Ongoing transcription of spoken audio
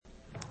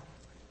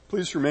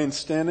Please remain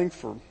standing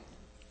for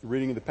the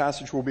reading of the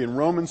passage. We'll be in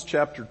Romans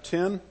chapter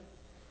 10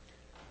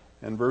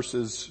 and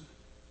verses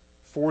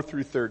 4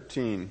 through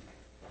 13.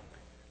 I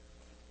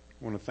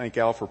want to thank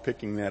Al for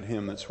picking that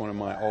hymn. That's one of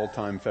my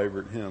all-time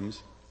favorite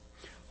hymns.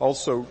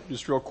 Also,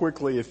 just real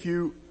quickly, if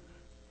you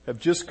have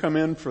just come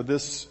in for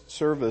this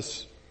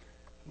service,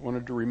 I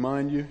wanted to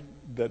remind you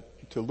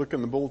that to look in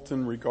the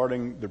bulletin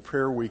regarding the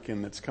prayer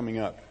weekend that's coming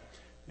up.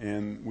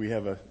 And we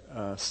have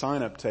a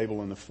sign-up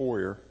table in the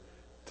foyer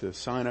to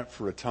sign up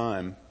for a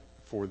time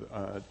for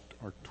our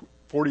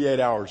 48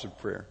 hours of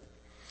prayer.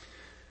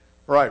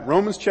 All right,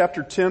 Romans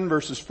chapter 10,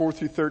 verses 4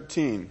 through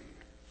 13.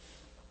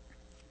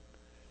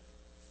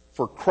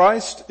 For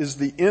Christ is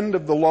the end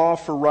of the law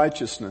for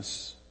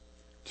righteousness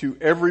to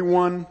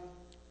everyone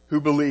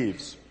who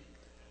believes.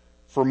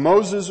 For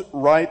Moses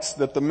writes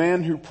that the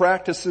man who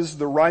practices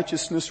the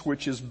righteousness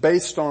which is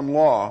based on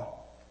law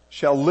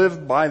shall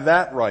live by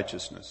that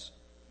righteousness.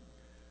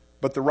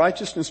 But the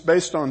righteousness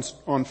based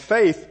on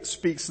faith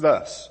speaks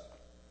thus.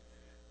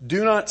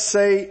 Do not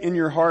say in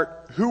your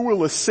heart, who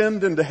will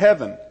ascend into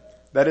heaven,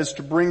 that is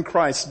to bring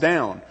Christ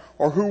down,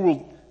 or who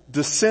will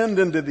descend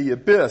into the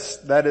abyss,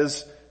 that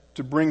is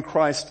to bring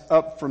Christ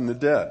up from the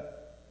dead.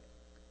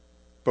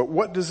 But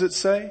what does it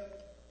say?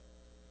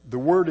 The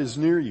word is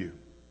near you,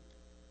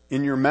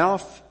 in your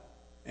mouth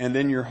and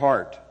in your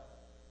heart.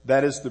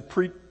 That is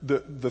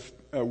the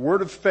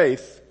word of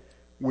faith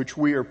which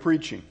we are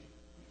preaching.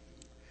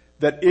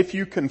 That if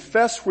you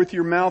confess with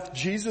your mouth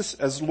Jesus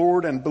as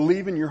Lord and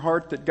believe in your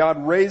heart that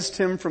God raised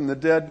him from the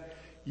dead,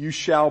 you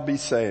shall be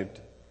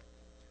saved.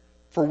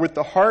 For with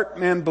the heart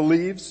man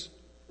believes,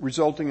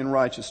 resulting in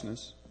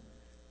righteousness,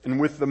 and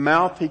with the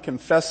mouth he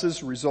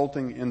confesses,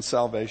 resulting in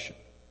salvation.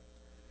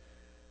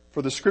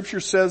 For the scripture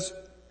says,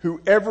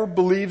 whoever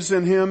believes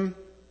in him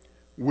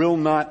will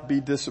not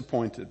be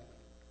disappointed.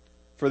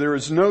 For there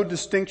is no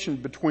distinction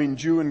between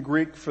Jew and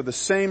Greek, for the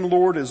same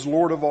Lord is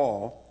Lord of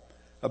all,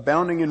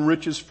 abounding in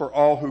riches for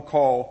all who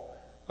call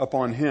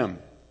upon him.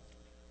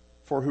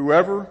 For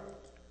whoever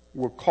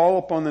will call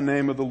upon the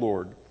name of the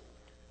Lord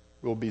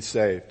will be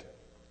saved.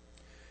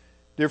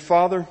 Dear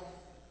Father,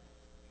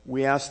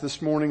 we ask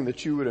this morning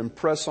that you would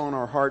impress on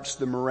our hearts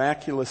the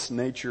miraculous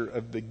nature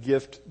of the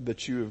gift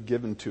that you have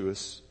given to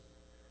us,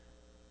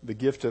 the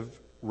gift of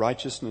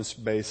righteousness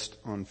based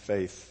on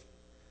faith.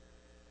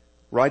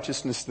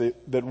 Righteousness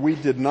that we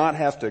did not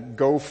have to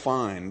go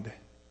find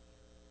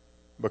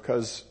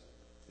because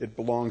it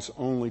belongs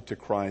only to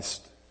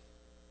Christ,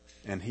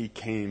 and he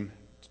came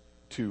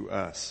to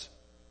us.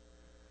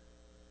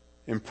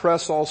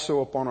 Impress also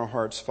upon our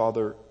hearts,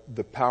 Father,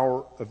 the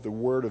power of the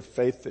word of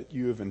faith that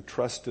you have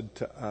entrusted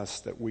to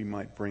us that we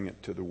might bring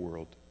it to the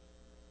world.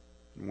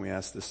 And we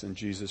ask this in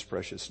Jesus'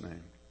 precious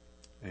name.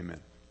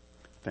 Amen.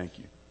 Thank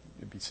you.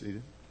 You may be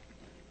seated.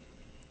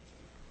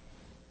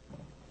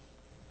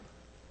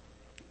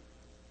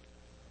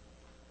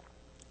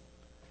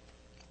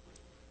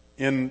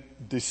 In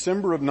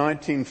December of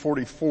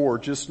 1944,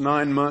 just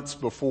 9 months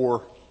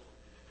before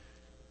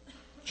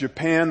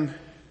Japan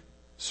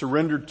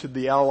surrendered to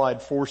the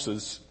Allied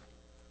forces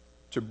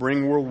to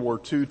bring World War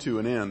II to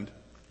an end,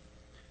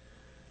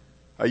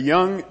 a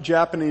young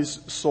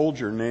Japanese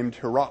soldier named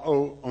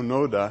Hirao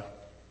Onoda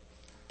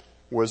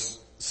was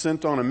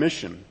sent on a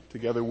mission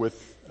together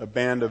with a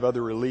band of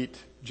other elite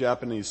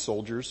Japanese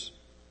soldiers.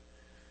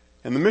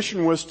 And the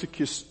mission was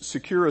to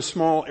secure a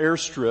small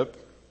airstrip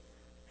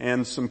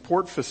and some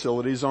port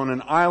facilities on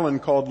an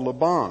island called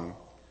Labang.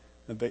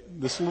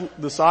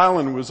 This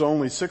island was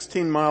only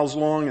 16 miles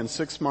long and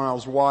 6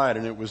 miles wide,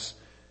 and it was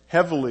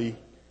heavily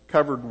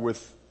covered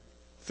with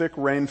thick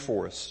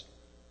rainforests.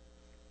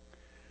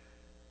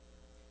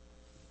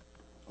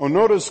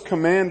 Onoda's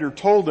commander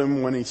told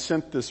him when he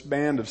sent this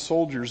band of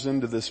soldiers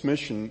into this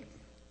mission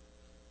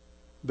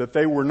that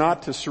they were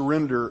not to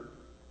surrender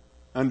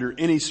under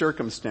any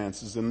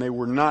circumstances, and they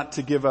were not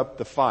to give up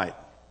the fight.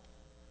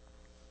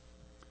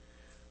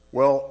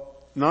 Well,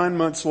 9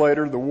 months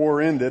later, the war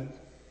ended.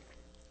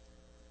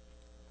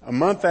 A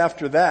month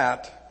after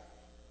that,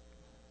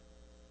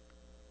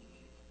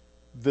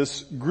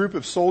 this group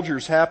of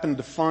soldiers happened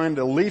to find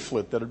a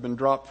leaflet that had been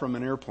dropped from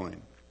an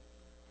airplane.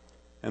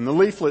 And the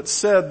leaflet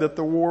said that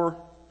the war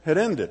had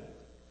ended.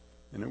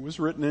 And it was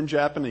written in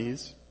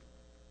Japanese.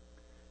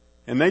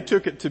 And they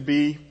took it to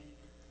be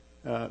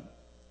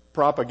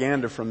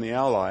propaganda from the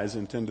Allies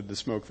intended to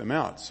smoke them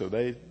out. So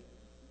they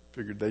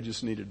figured they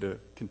just needed to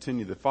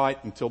continue the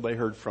fight until they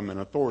heard from an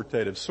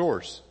authoritative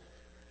source.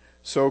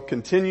 So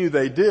continue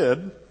they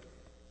did.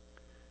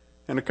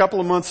 And a couple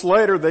of months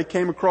later, they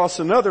came across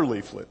another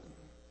leaflet.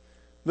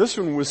 This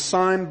one was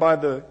signed by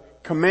the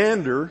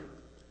commander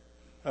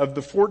of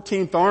the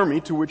 14th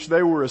Army to which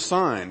they were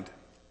assigned.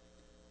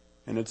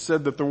 And it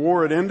said that the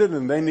war had ended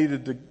and they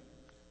needed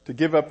to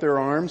give up their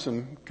arms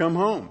and come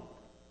home.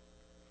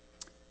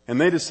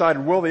 And they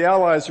decided, well, the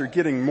Allies are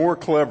getting more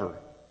clever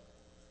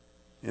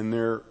in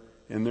their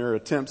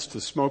attempts to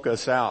smoke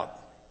us out.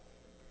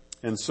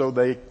 And so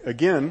they,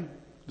 again,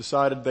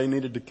 decided they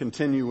needed to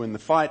continue in the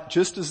fight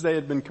just as they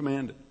had been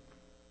commanded.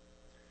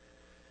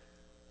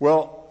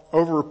 Well,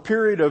 over a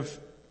period of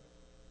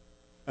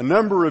a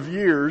number of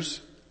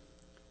years,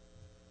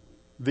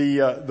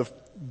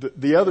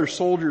 the other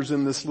soldiers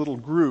in this little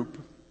group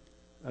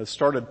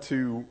started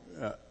to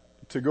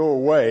go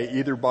away,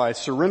 either by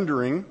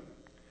surrendering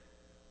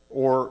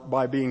or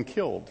by being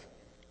killed.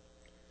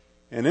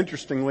 And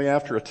interestingly,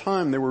 after a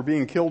time, they were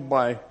being killed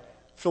by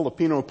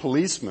Filipino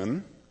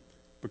policemen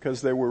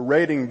because they were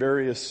raiding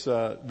various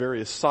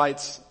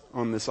sites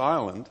on this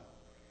island.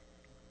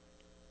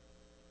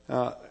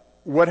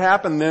 What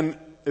happened then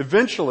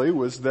eventually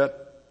was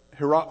that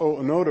Hirao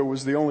Onoda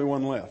was the only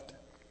one left.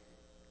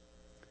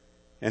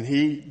 And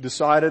he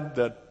decided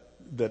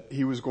that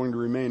he was going to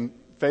remain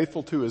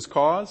faithful to his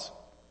cause,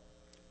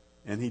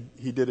 and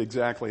he did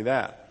exactly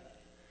that.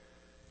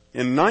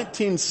 In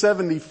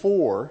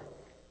 1974,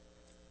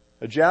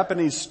 a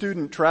Japanese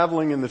student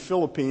traveling in the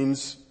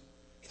Philippines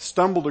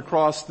stumbled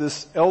across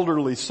this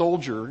elderly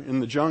soldier in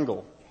the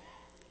jungle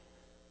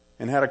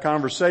and had a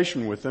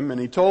conversation with him, and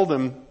he told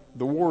him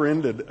the war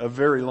ended a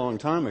very long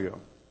time ago.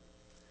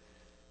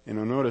 And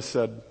Onoda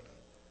said,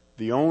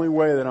 "The only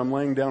way that I'm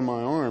laying down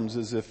my arms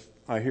is if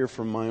I hear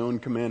from my own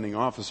commanding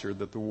officer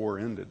that the war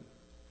ended."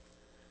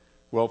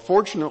 Well,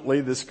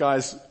 fortunately, this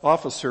guy's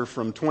officer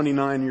from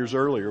 29 years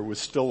earlier was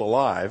still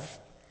alive.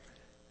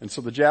 And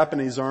so the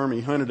Japanese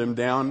army hunted him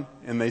down,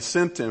 and they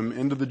sent him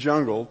into the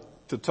jungle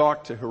to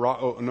talk to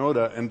Hirao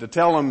Onoda and to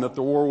tell him that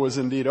the war was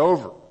indeed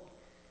over.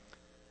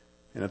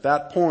 And at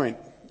that point,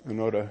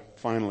 Onoda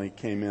finally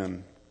came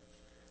in.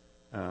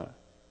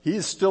 He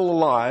is still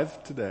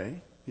alive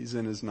today. He's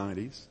in his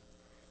 90s.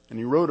 And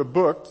he wrote a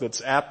book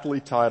that's aptly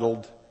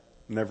titled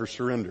Never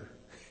Surrender,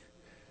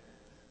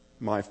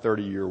 My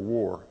 30-Year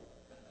War.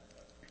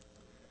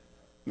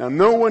 Now,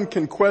 no one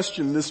can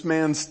question this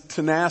man's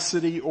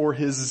tenacity or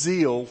his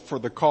zeal for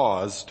the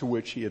cause to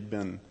which he had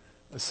been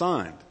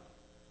assigned.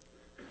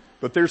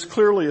 But there's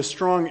clearly a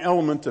strong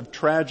element of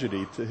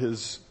tragedy to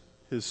his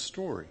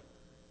story.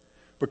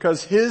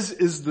 Because his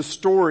is the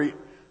story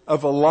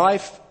of a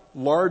life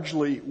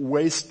largely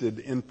wasted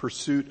in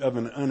pursuit of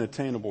an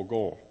unattainable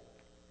goal.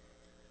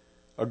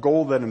 A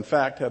goal that in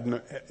fact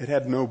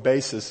had no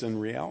basis in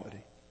reality.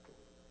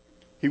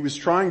 He was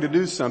trying to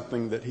do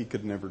something that he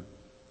could never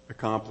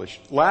accomplish.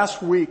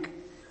 Last week,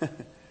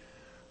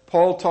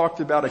 Paul talked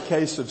about a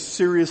case of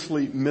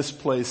seriously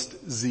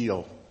misplaced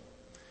zeal.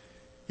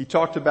 He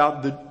talked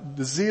about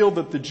the zeal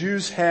that the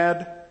Jews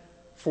had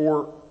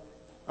for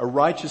a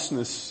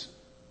righteousness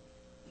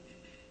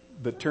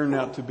that turned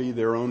out to be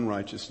their own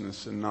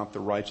righteousness and not the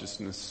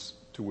righteousness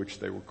to which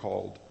they were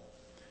called.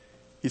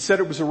 He said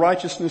it was a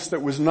righteousness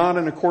that was not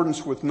in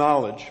accordance with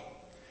knowledge.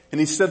 And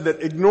he said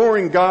that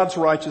ignoring God's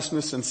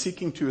righteousness and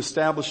seeking to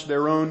establish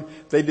their own,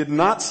 they did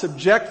not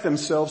subject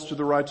themselves to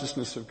the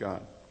righteousness of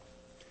God.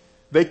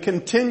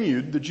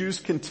 The Jews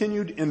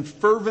continued in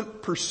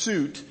fervent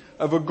pursuit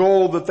of a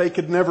goal that they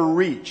could never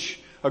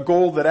reach, a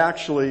goal that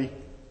actually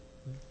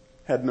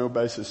had no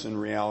basis in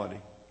reality.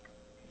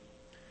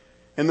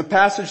 In the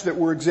passage that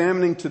we're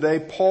examining today,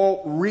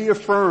 Paul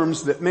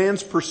reaffirms that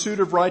man's pursuit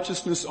of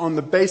righteousness on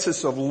the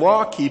basis of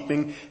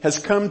law-keeping has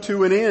come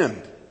to an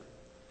end.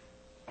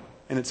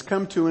 And it's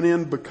come to an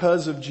end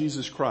because of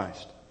Jesus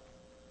Christ.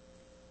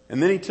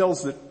 And then he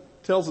tells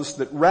us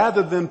that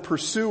rather than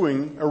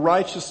pursuing a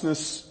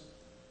righteousness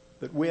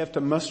that we have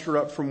to muster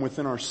up from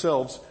within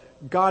ourselves,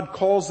 God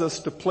calls us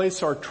to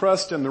place our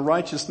trust in the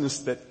righteousness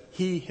that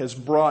he has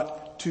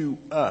brought to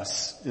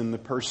us in the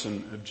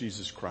person of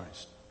Jesus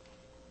Christ.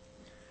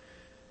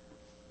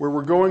 Where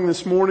we're going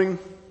this morning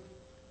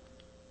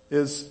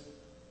is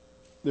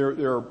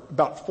there are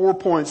about 4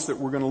 points that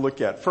we're going to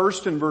look at.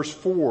 First, in verse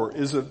 4,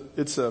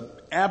 it's a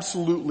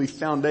absolutely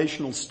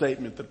foundational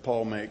statement that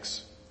Paul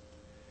makes.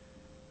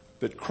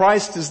 That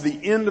Christ is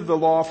the end of the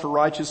law for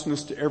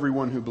righteousness to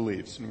everyone who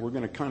believes. And we're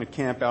going to kind of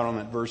camp out on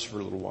that verse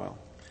for a little while.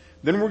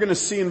 Then we're going to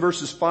see in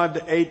verses 5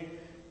 to 8,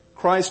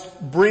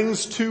 Christ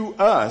brings to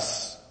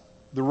us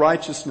the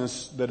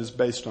righteousness that is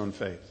based on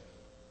faith.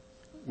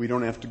 We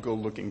don't have to go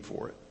looking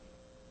for it.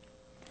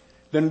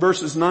 Then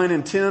verses 9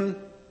 and 10,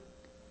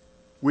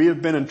 we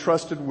have been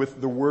entrusted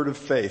with the word of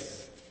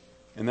faith.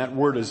 And that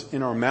word is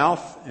in our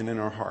mouth and in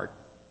our heart.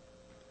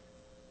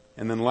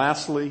 And then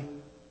lastly,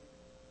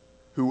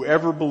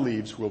 whoever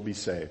believes will be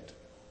saved.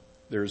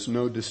 There is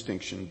no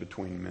distinction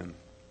between men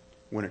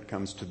when it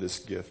comes to this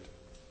gift.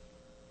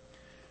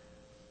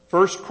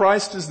 First,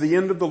 Christ is the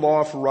end of the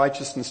law for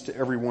righteousness to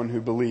everyone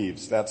who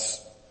believes.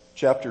 That's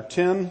chapter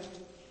 10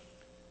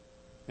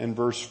 and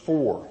verse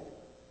 4.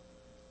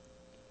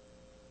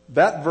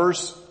 That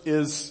verse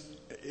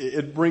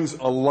it brings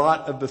a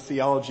lot of the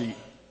theology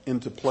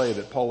into play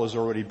that Paul has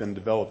already been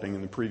developing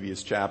in the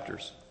previous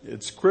chapters.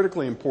 It's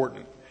critically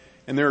important.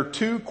 And there are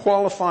two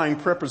qualifying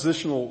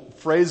prepositional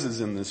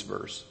phrases in this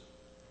verse.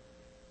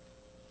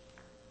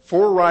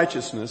 For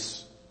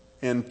righteousness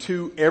and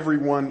to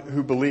everyone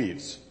who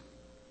believes.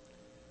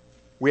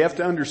 We have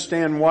to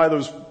understand why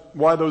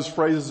those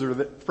phrases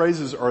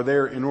are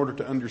there in order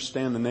to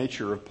understand the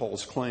nature of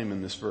Paul's claim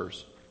in this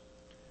verse.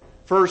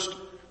 First,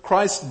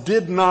 Christ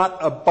did not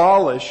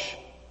abolish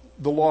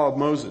the law of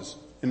Moses.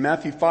 In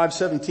Matthew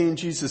 5:17,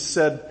 Jesus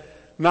said,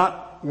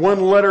 "Not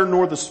one letter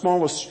nor the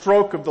smallest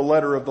stroke of the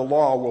letter of the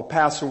law will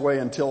pass away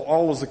until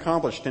all is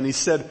accomplished." And he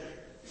said,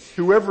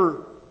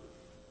 "Whoever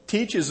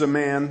teaches a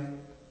man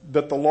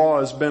that the law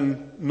has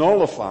been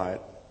nullified,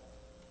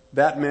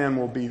 that man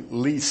will be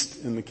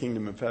least in the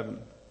kingdom of heaven."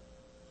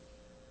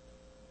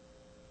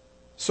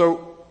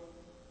 So,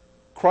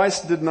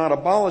 Christ did not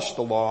abolish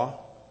the law,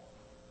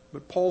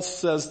 but Paul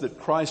says that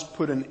Christ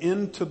put an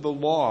end to the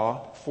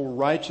law for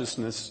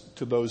righteousness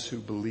to those who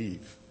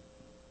believe.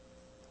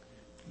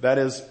 That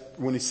is,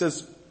 when he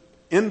says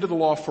end to the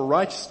law for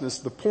righteousness,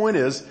 the point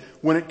is,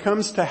 when it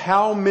comes to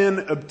how men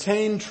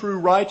obtain true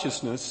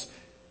righteousness,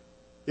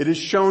 it is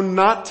shown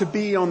not to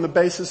be on the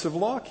basis of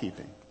law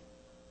keeping.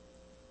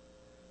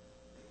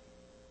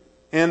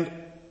 And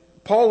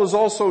Paul is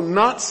also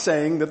not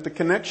saying that the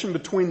connection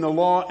between the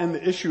law and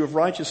the issue of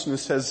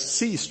righteousness has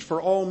ceased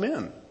for all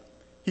men.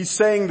 He's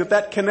saying that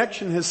that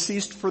connection has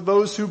ceased for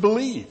those who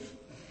believe.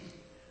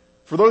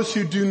 For those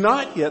who do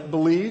not yet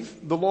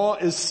believe, the law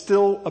is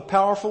still a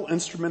powerful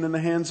instrument in the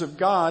hands of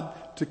God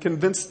to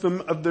convince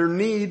them of their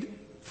need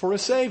for a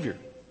Savior.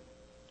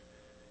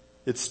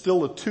 It's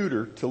still a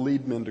tutor to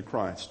lead men to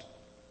Christ.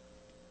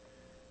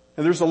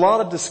 And there's a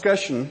lot of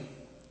discussion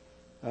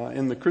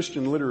in the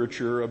Christian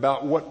literature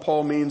about what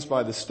Paul means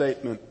by the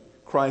statement,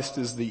 Christ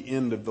is the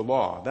end of the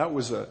law. That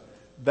was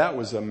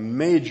a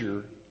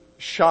major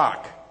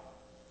shock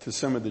to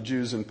some of the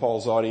Jews in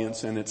Paul's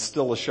audience, and it's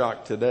still a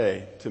shock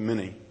today to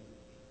many.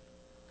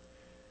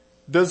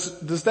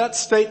 Does that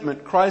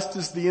statement, Christ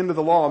is the end of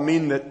the law,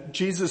 mean that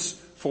Jesus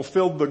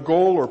fulfilled the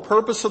goal or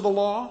purpose of the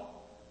law?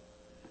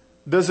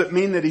 Does it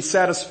mean that he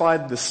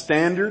satisfied the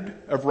standard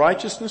of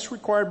righteousness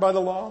required by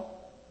the law?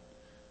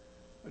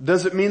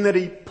 Does it mean that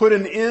he put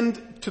an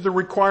end to the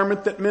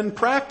requirement that men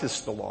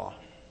practice the law?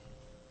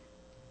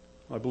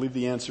 I believe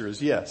the answer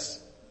is yes.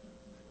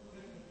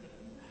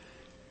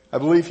 I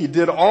believe he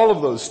did all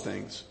of those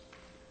things.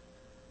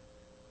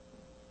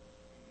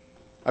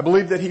 I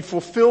believe that he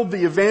fulfilled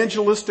the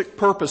evangelistic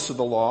purpose of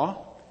the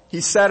law.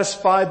 He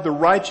satisfied the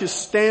righteous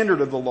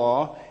standard of the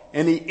law,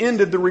 and he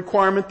ended the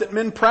requirement that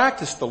men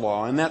practice the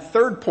law. And that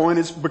third point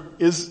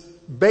is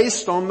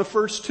based on the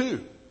first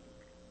two.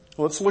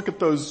 Let's look at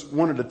those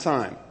one at a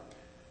time.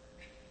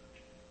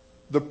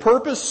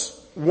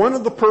 One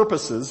of the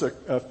purposes,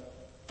 a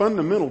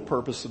fundamental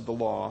purpose of the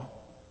law,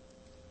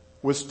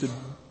 was to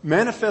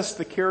manifest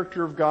the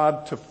character of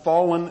God to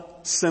fallen,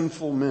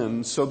 sinful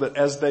men, so that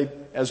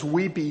as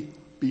we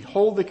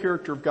behold the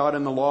character of God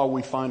in the law,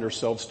 we find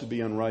ourselves to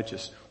be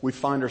unrighteous. We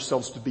find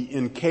ourselves to be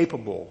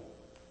incapable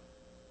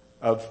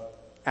of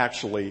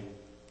actually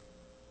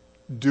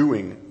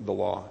doing the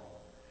law.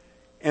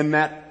 And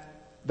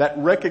that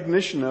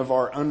recognition of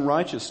our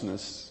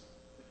unrighteousness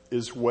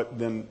is what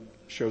then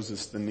shows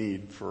us the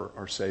need for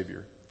our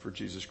Savior, for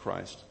Jesus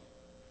Christ.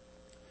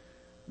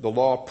 The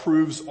law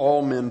proves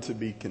all men to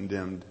be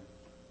condemned.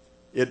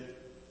 It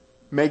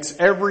makes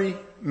every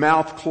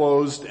mouth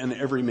closed and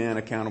every man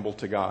accountable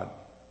to God.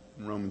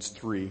 In Romans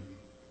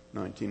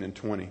 3:19 and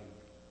 20.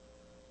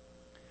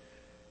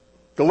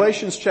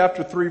 Galatians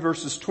chapter 3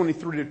 verses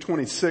 23 to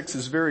 26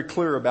 is very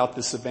clear about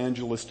this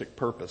evangelistic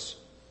purpose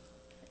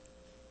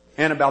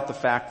and about the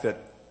fact that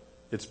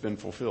it's been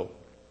fulfilled.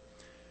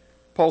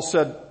 Paul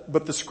said,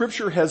 "But the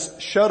scripture has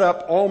shut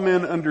up all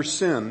men under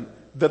sin,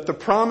 that the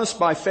promise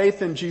by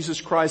faith in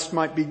Jesus Christ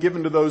might be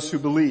given to those who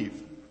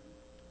believe.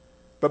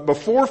 But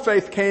before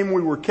faith came,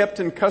 we were kept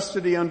in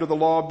custody under the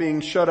law,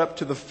 being shut up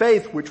to the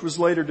faith which was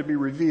later to be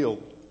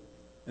revealed."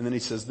 And then he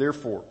says,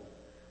 "Therefore,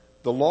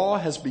 the law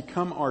has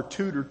become our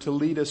tutor to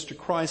lead us to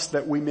Christ,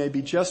 that we may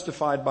be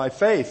justified by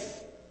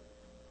faith.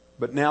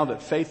 But now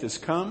that faith has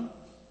come,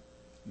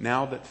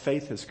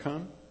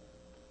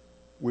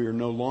 we are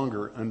no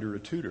longer under a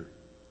tutor."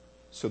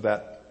 So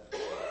that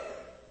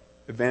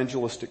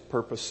evangelistic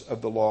purpose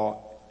of the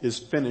law is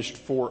finished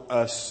for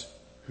us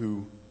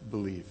who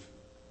believe.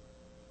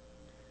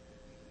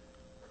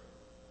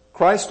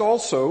 Christ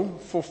also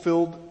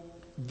fulfilled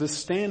the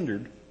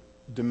standard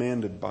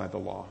demanded by the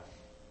law.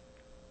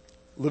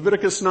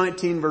 Leviticus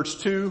 19 verse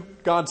 2,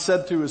 God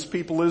said to his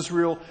people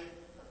Israel,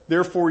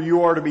 "Therefore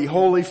you are to be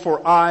holy,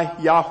 for I,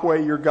 Yahweh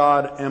your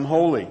God, am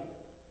holy."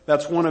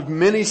 That's one of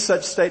many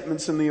such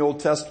statements in the Old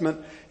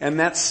Testament, and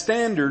that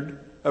standard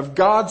of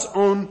God's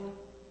own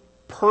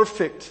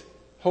perfect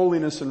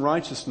holiness and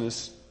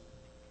righteousness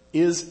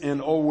is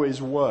and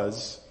always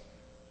was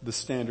the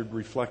standard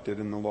reflected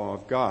in the law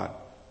of God.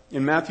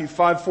 In Matthew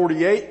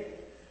 5:48,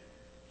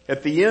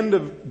 at the end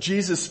of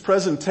Jesus'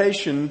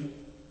 presentation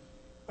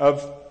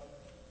of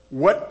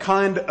what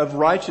kind of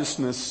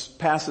righteousness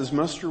passes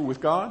muster with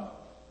God,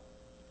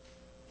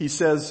 he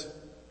says,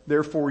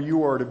 "Therefore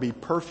you are to be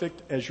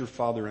perfect as your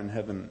Father in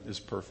heaven is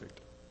perfect."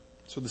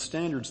 So the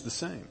standard's the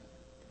same.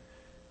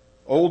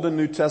 Old and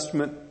New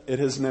Testament, it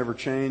has never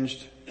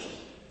changed.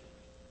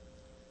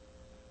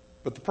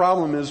 But the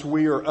problem is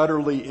we are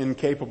utterly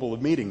incapable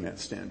of meeting that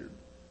standard.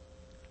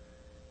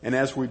 And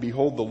as we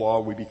behold the law,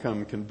 we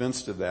become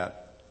convinced of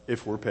that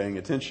if we're paying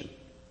attention.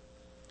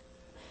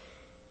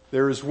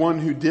 There is one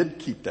who did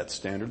keep that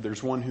standard.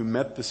 There's one who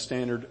met the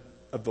standard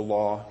of the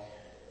law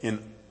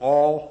in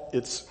all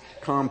its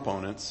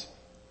components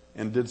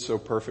and did so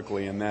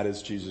perfectly, and that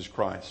is Jesus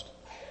Christ.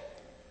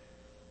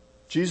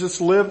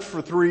 Jesus lived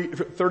for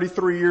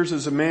 33 years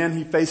as a man.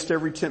 He faced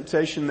every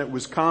temptation that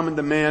was common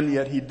to man,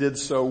 yet he did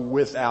so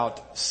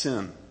without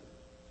sin.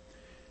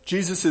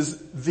 Jesus is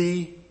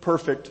the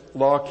perfect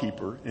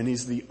lawkeeper, and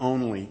he's the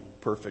only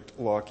perfect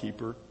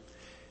lawkeeper.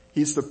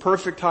 He's the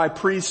perfect high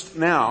priest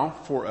now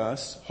for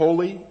us,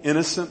 holy,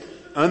 innocent,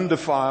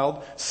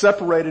 undefiled,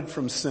 separated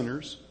from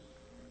sinners,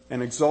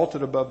 and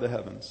exalted above the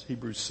heavens.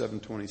 Hebrews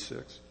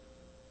 7:26.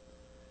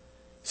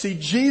 See,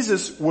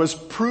 Jesus was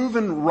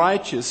proven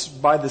righteous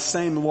by the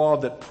same law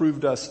that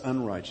proved us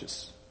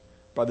unrighteous,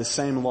 by the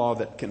same law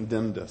that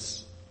condemned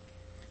us.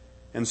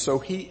 And so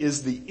he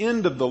is the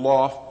end of the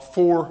law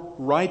for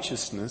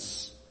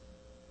righteousness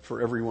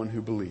for everyone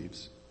who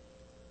believes.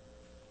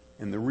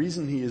 And the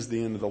reason he is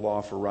the end of the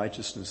law for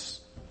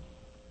righteousness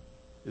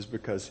is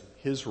because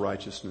his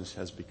righteousness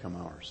has become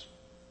ours.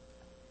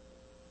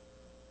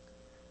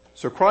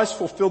 So Christ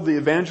fulfilled the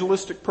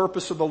evangelistic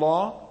purpose of the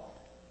law.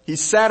 He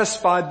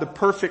satisfied the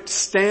perfect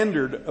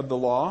standard of the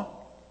law.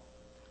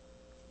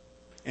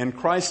 And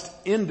Christ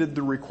ended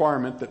the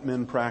requirement that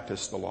men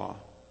practice the law,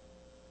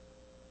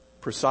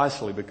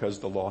 precisely because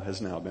the law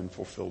has now been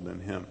fulfilled in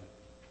him.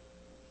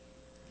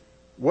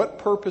 What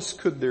purpose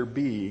could there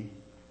be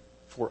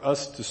for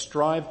us to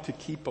strive to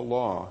keep a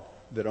law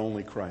that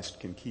only Christ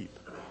can keep?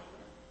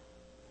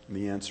 And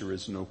the answer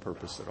is no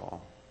purpose at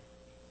all.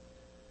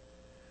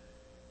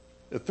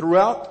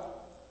 Throughout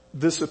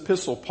this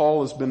epistle,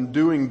 Paul has been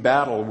doing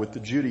battle with the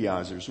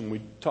Judaizers, and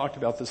we talked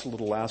about this a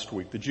little last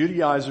week. The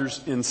Judaizers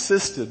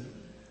insisted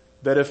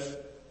that if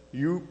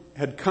you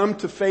had come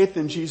to faith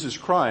in Jesus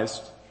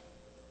Christ,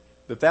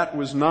 that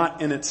was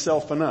not in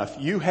itself enough.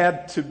 You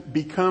had to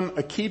become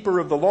a keeper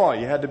of the law.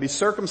 You had to be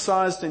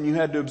circumcised, and you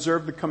had to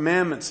observe the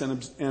commandments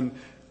and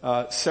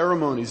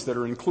ceremonies that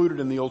are included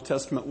in the Old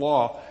Testament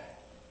law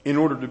in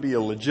order to be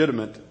a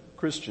legitimate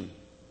Christian.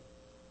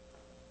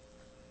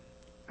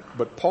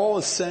 But Paul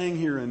is saying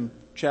here in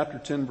chapter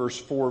 10, verse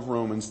 4 of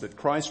Romans, that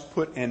Christ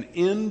put an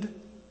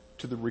end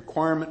to the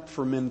requirement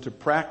for men to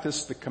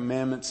practice the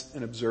commandments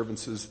and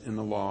observances in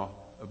the law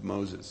of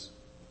Moses.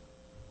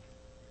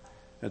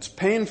 It's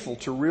painful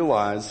to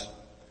realize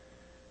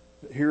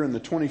that here in the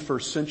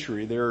 21st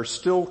century, there are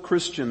still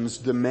Christians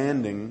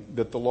demanding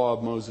that the law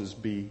of Moses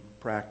be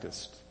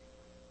practiced.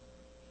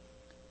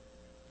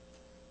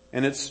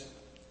 And it's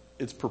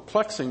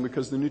perplexing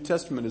because the New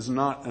Testament is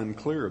not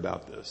unclear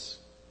about this.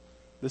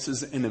 This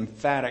is an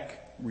emphatic,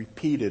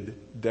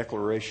 repeated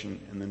declaration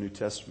in the New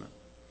Testament.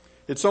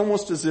 It's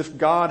almost as if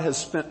God has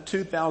spent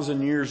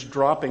 2,000 years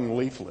dropping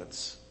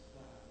leaflets,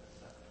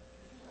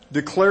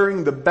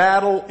 declaring the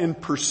battle in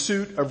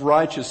pursuit of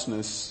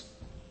righteousness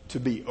to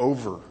be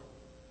over.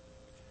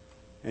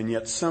 And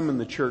yet some in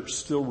the church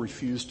still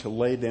refuse to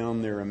lay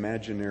down their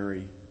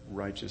imaginary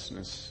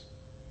righteousness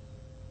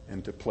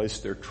and to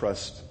place their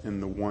trust in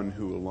the one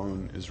who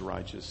alone is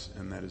righteous,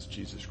 and that is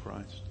Jesus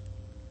Christ.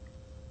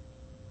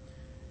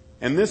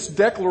 And this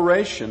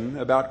declaration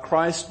about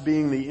Christ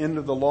being the end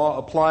of the law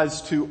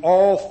applies to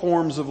all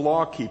forms of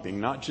law keeping,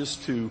 not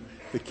just to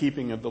the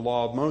keeping of the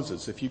law of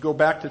Moses. If you go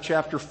back to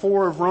chapter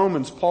 4 of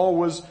Romans, Paul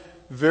was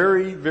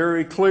very,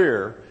 very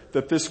clear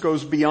that this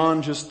goes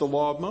beyond just the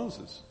law of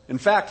Moses. In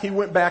fact, he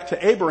went back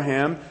to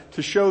Abraham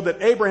to show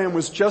that Abraham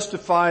was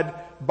justified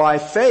by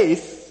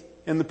faith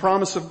in the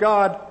promise of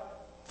God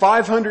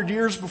 500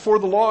 years before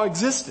the law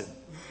existed,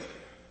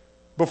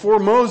 before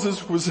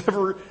Moses was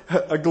ever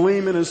a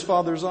gleam in his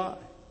father's eye.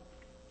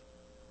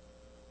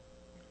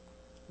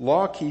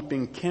 Law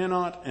keeping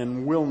cannot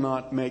and will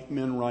not make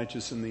men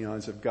righteous in the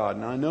eyes of God.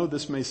 Now I know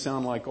this may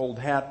sound like old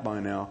hat by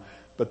now,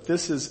 but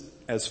this is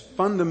as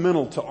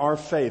fundamental to our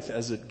faith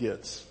as it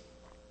gets.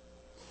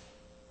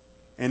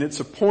 And it's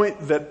a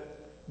point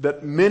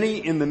that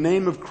many in the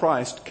name of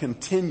Christ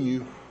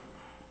continue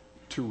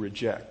to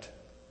reject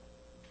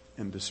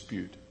and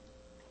dispute.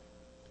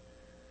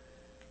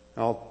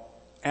 I'll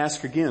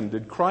ask again,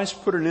 did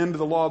Christ put an end to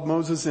the law of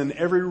Moses in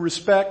every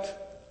respect?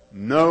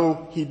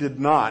 No, he did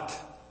not.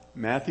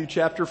 Matthew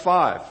chapter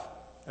 5.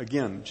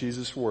 Again,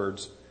 Jesus'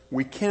 words.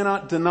 We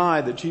cannot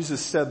deny that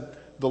Jesus said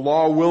the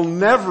law will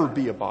never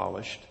be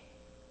abolished.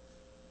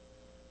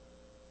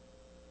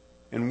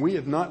 And we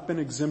have not been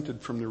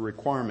exempted from the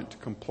requirement to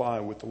comply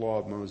with the law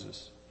of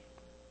Moses.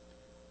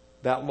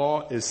 That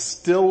law is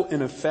still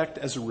in effect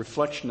as a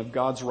reflection of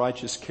God's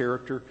righteous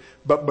character.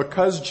 But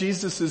because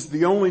Jesus is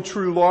the only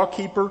true law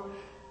keeper,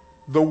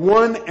 the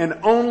one and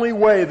only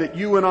way that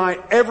you and I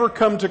ever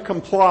come to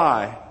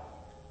comply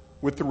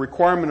with the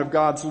requirement of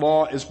God's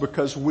law is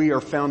because we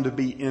are found to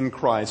be in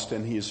Christ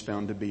and he is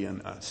found to be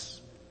in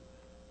us.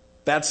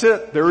 That's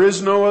it. There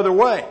is no other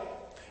way.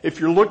 If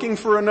you're looking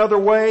for another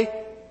way,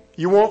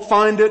 you won't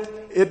find it.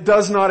 It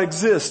does not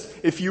exist.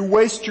 If you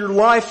waste your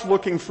life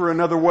looking for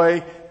another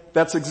way,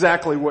 that's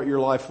exactly what your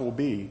life will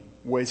be,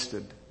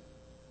 wasted.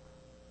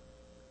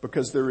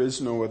 Because there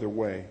is no other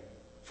way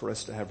for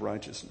us to have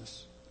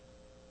righteousness.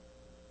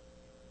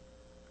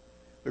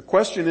 The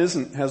question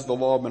isn't, has the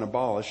law been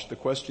abolished? The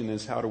question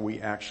is, how do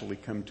we actually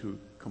come to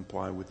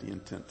comply with the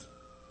intent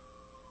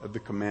of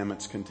the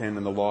commandments contained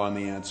in the law? And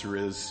the answer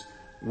is,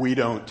 we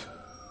don't.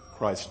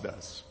 Christ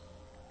does.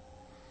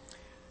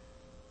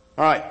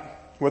 All right.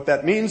 What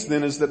that means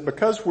then is that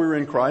because we're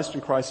in Christ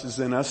and Christ is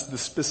in us, the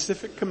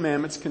specific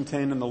commandments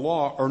contained in the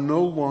law are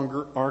no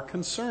longer our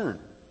concern.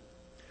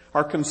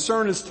 Our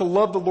concern is to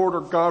love the Lord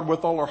our God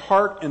with all our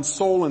heart and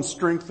soul and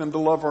strength, and to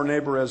love our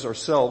neighbor as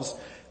ourselves.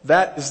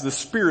 That is the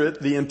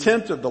spirit, the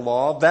intent of the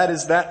law. That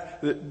is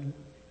that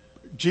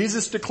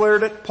Jesus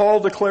declared it, Paul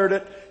declared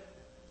it.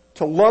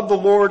 To love the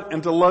Lord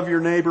and to love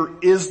your neighbor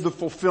is the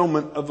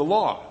fulfillment of the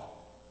law.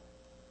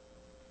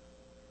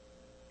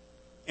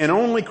 And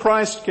only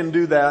Christ can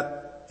do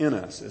that in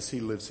us as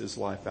He lives His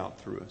life out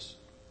through us.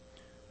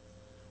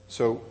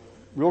 So,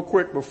 real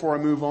quick before I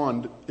move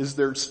on, is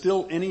there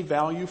still any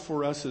value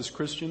for us as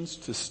Christians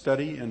to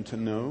study and to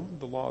know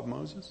the law of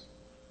Moses?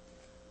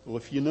 Well,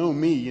 if you know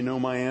me, you know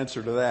my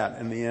answer to that,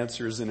 and the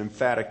answer is an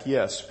emphatic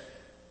yes.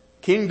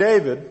 King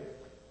David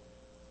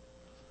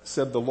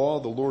said, the law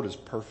of the Lord is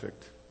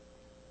perfect.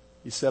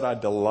 He said, I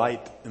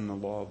delight in the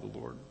law of the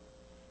Lord.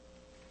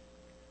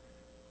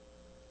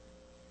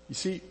 You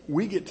see,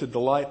 we get to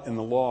delight in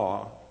the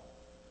law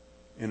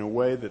in a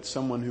way that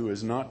someone who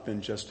has not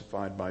been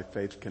justified by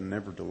faith can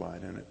never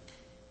delight in it.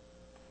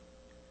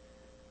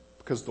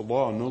 Because the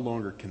law no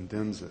longer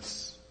condemns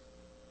us.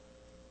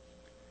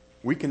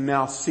 We can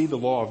now see the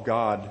law of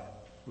God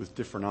with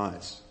different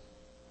eyes,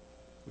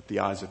 with the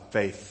eyes of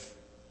faith.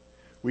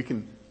 We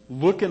can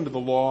look into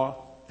the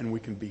law and we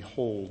can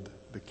behold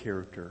the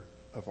character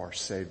of our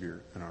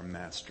Savior and our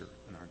Master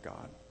and our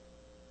God.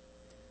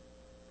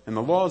 And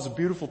the law is a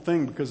beautiful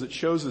thing because it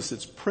shows us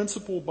its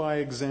principle by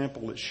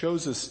example. It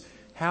shows us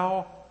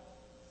how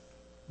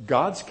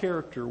God's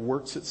character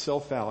works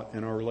itself out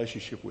in our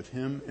relationship with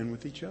Him and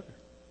with each other.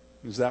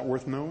 Is that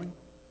worth knowing?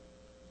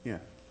 Yeah.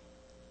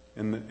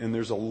 And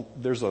it's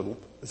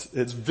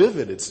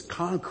vivid, it's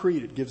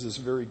concrete, it gives us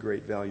very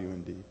great value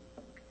indeed.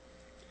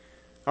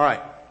 All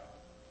right.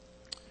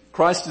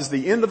 Christ is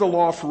the end of the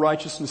law for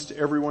righteousness to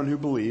everyone who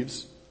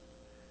believes.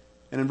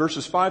 And in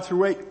verses 5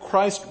 through 8,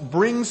 Christ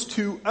brings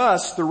to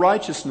us the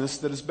righteousness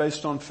that is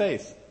based on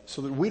faith,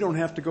 so that we don't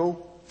have to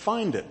go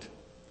find it.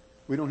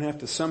 We don't have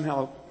to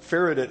somehow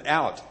ferret it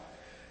out.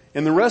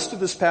 In the rest of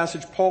this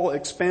passage, Paul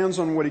expands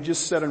on what he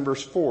just said in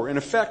verse 4. In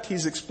effect,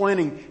 he's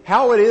explaining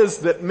how it is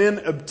that men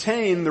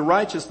obtain the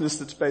righteousness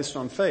that's based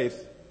on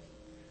faith.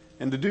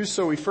 And to do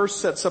so, he first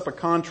sets up a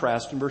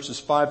contrast in verses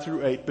 5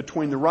 through 8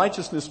 between the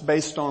righteousness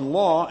based on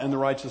law and the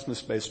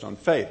righteousness based on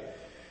faith.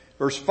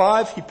 Verse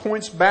 5, he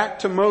points back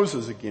to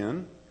Moses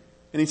again,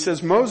 and he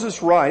says,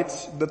 Moses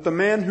writes that the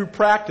man who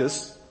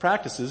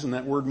practices, and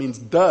that word means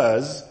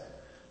does,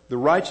 the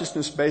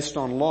righteousness based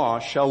on law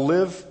shall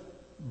live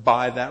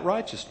by that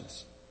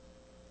righteousness.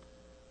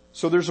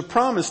 So there's a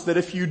promise that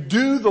if you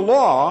do the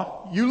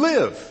law, you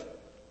live.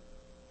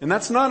 And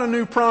that's not a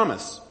new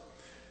promise.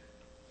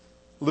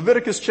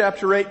 Leviticus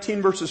chapter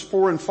 18 verses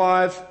 4 and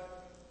 5,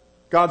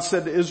 God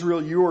said to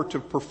Israel, you are to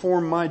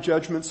perform my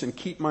judgments and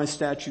keep my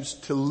statutes,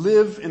 to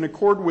live in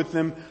accord with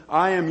them.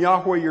 I am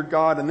Yahweh your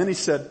God. And then he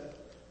said,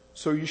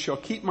 so you shall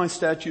keep my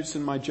statutes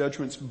and my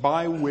judgments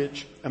by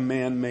which a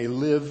man may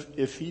live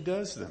if he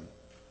does them.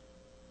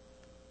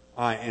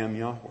 I am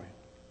Yahweh.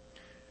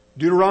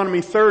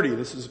 Deuteronomy 30,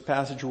 this is a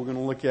passage we're going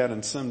to look at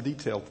in some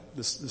detail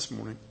this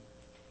morning.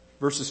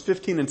 Verses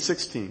 15 and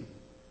 16.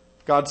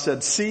 God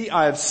said, see,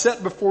 I have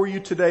set before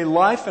you today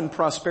life and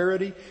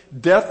prosperity,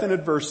 death and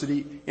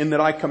adversity, in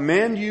that I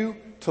command you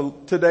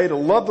today to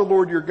love the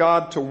Lord your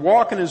God, to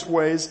walk in His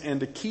ways,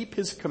 and to keep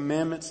His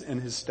commandments and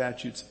His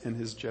statutes and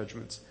His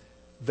judgments,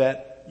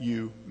 that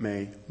you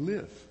may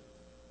live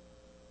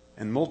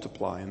and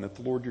multiply, and that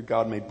the Lord your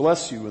God may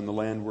bless you in the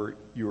land where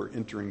you are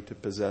entering to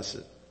possess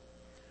it.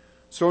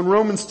 So in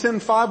Romans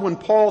 10:5, when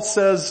Paul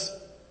says,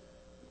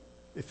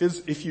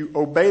 if you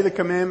obey the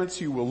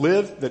commandments, you will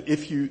live. That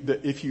if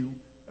you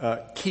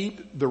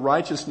keep the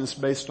righteousness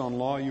based on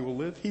law, you will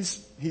live.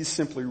 He's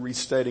simply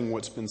restating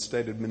what's been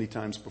stated many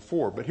times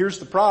before. But here's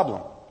the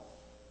problem.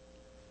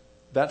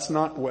 That's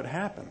not what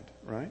happened,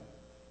 right?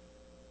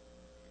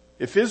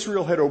 If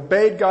Israel had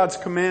obeyed God's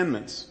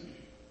commandments,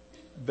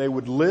 they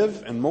would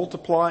live and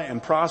multiply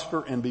and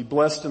prosper and be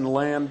blessed in the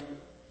land.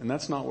 And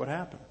that's not what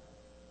happened.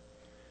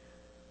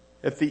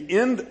 At the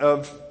end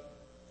of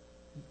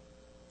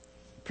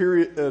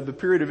the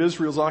period of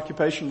Israel's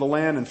occupation of the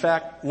land, in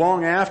fact,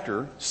 long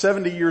after,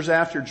 70 years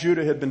after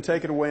Judah had been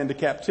taken away into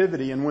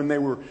captivity, and when they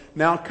were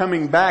now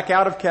coming back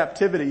out of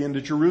captivity into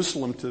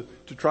Jerusalem to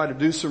try to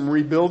do some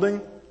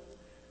rebuilding,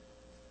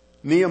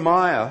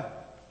 Nehemiah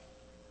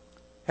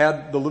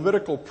had the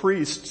Levitical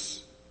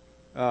priests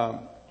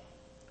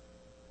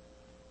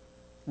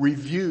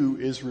review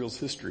Israel's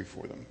history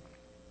for them.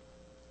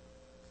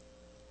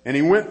 And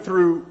he went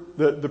through,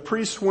 the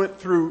priests went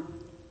through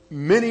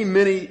many,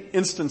 many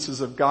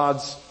instances of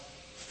God's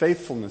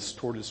faithfulness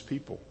toward His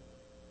people.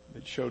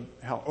 It showed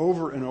how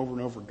over and over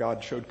and over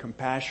God showed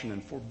compassion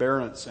and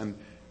forbearance and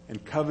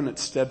covenant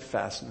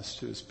steadfastness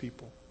to His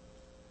people.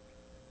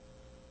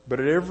 But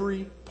at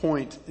every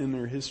point in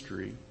their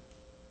history,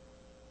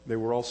 they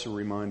were also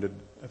reminded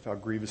of how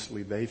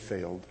grievously they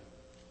failed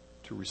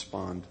to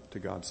respond to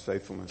God's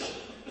faithfulness.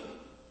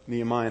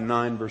 Nehemiah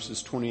 9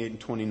 verses 28 and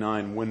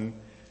 29, when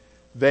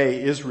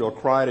they, Israel,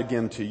 cried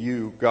again to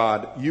you,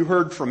 God, you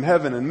heard from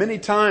heaven, and many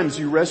times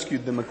you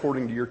rescued them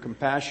according to your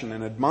compassion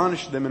and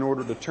admonished them in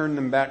order to turn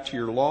them back to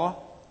your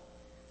law.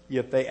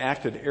 Yet they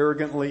acted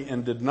arrogantly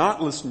and did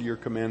not listen to your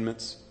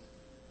commandments,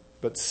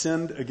 but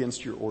sinned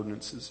against your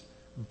ordinances,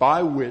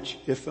 by which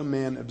if a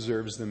man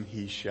observes them,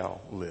 he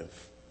shall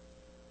live.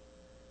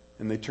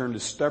 And they turned a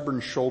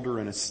stubborn shoulder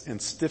and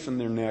stiffened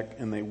their neck,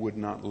 and they would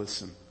not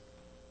listen.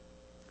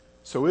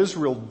 So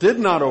Israel did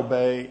not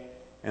obey,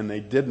 and they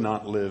did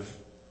not live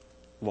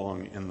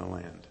long in the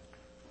land.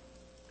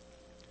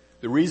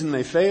 The reason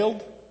they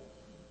failed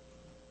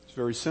is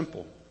very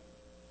simple.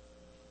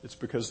 It's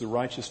because the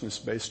righteousness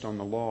based on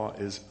the law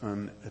is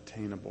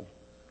unattainable.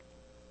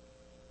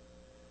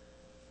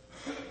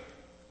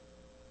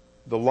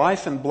 The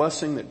life and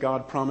blessing that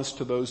God promised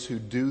to those who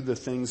do the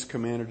things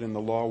commanded in the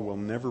law will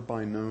never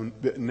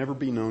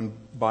be known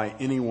by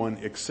anyone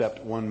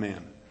except one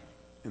man,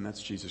 and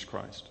that's Jesus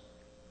Christ.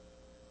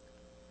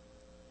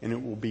 And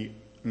it will be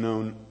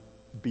known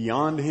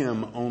beyond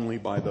him only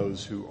by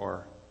those who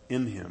are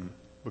in him,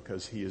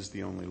 because he is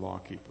the only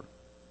lawkeeper.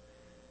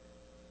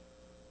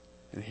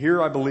 And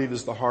here I believe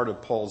is the heart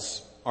of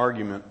Paul's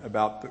argument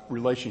about the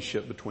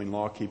relationship between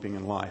law keeping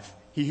and life.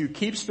 He who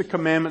keeps the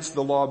commandments of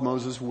the law of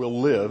Moses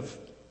will live,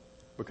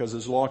 because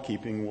his law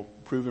keeping will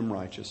prove him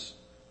righteous.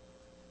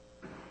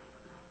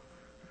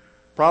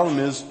 Problem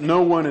is,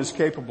 no one is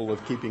capable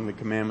of keeping the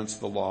commandments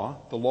of the law.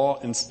 The law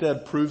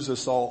instead proves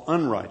us all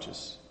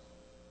unrighteous.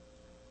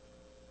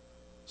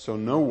 So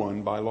no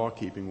one by law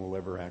keeping will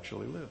ever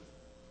actually live.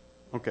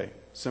 Okay,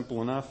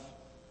 simple enough.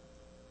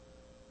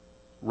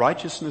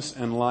 Righteousness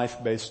and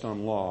life based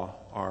on law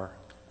are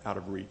out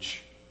of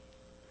reach.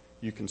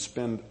 You can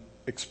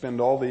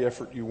expend all the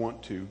effort you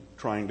want to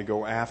trying to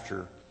go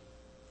after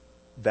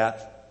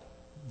that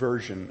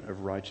version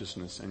of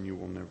righteousness, and you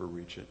will never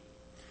reach it.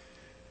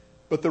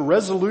 But the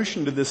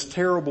resolution to this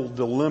terrible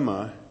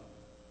dilemma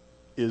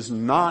is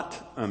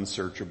not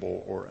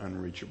unsearchable or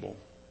unreachable.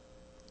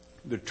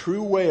 The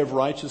true way of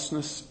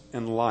righteousness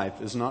and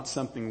life is not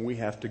something we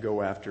have to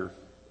go after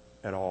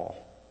at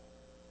all.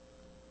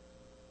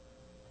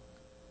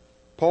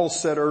 Paul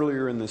said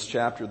earlier in this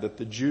chapter that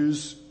the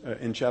Jews,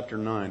 in chapter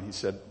 9, he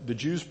said, the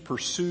Jews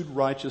pursued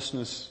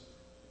righteousness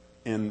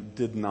and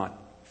did not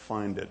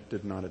find it,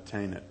 did not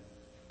attain it,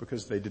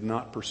 because they did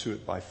not pursue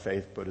it by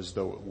faith, but as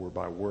though it were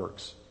by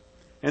works.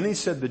 And he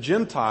said the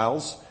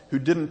Gentiles who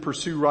didn't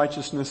pursue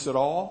righteousness at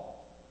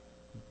all,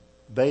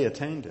 they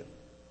attained it.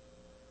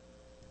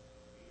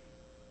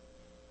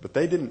 But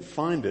they didn't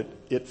find it,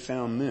 it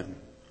found them.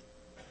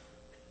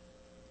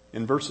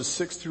 In verses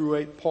 6 through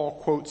 8, Paul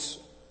quotes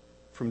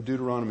from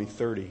Deuteronomy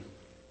 30.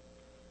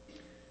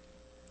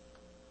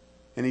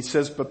 And he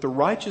says, but the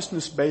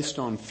righteousness based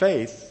on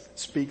faith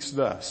speaks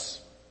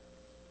thus.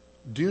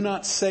 Do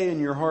not say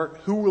in your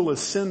heart, who will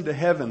ascend to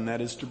heaven,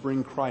 that is to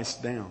bring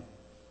Christ down?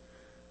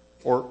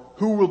 Or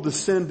who will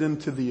descend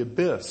into the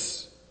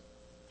abyss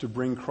to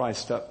bring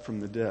Christ up from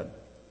the dead?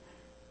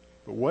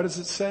 But what does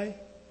it say?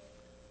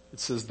 It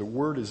says the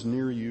word is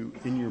near you,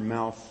 in your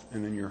mouth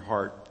and in your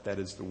heart. That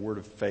is the word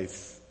of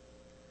faith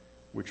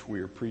which we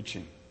are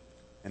preaching.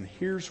 And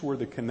here's where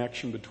the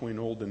connection between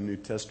Old and New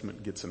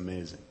Testament gets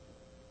amazing.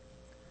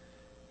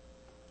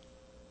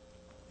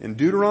 In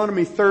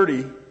Deuteronomy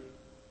 30,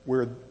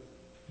 where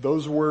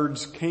those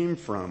words came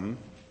from,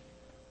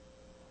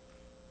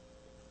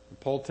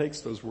 Paul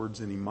takes those words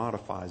and he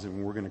modifies them,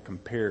 and we're going to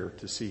compare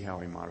to see how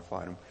he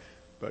modified them.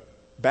 But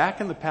back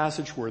in the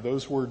passage where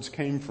those words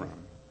came from,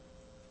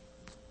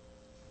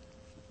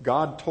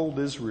 God told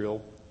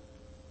Israel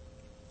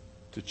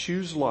to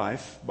choose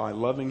life by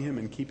loving him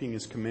and keeping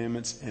his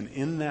commandments, and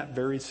in that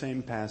very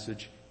same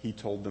passage, he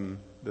told them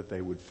that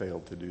they would fail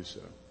to do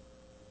so.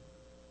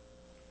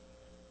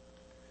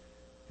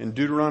 In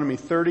Deuteronomy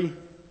 30,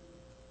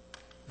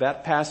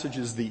 that passage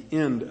is the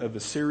end of a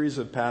series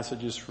of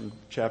passages from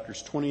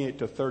chapters 28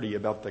 to 30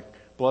 about the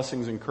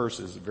blessings and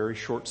curses. A very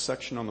short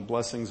section on the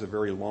blessings, a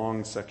very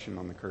long section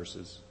on the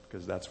curses,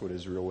 because that's what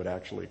Israel would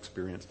actually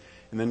experience.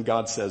 And then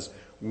God says,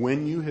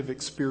 when you have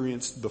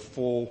experienced the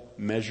full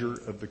measure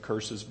of the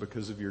curses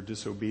because of your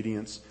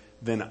disobedience,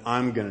 then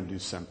I'm going to do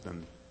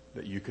something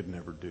that you could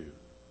never do.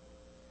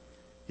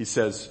 He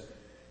says,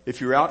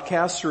 if your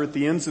outcasts are at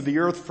the ends of the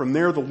earth, from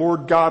there the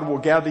Lord God will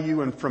gather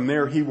you, and from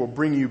there he will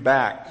bring you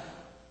back.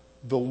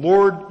 The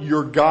Lord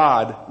your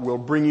God will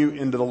bring you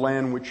into the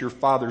land which your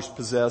fathers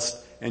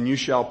possessed, and you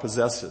shall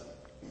possess it.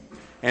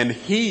 And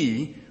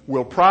he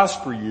will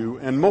prosper you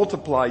and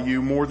multiply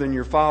you more than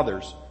your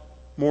fathers.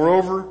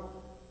 Moreover,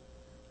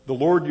 the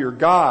Lord your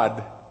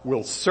God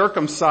will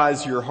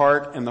circumcise your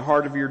heart and the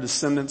heart of your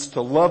descendants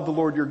to love the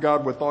Lord your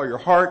God with all your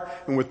heart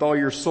and with all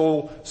your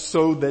soul,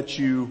 so that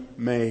you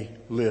may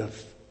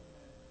live.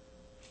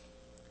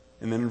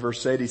 And then in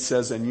verse 8 he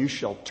says, and you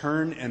shall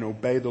turn and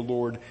obey the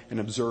Lord and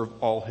observe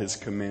all his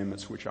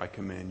commandments, which I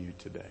command you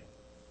today.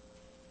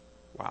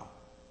 Wow.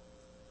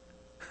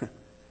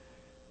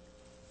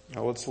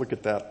 Now let's look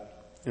at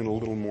that in a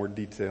little more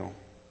detail.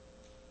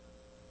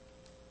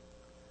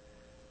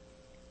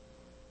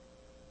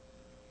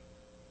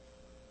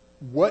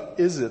 What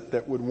is it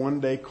that would one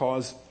day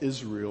cause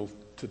Israel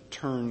to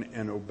turn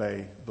and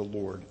obey the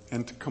Lord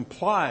and to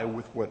comply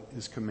with what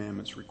his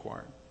commandments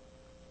required?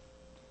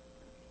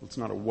 It's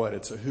not a what,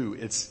 it's a who.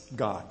 It's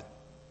God.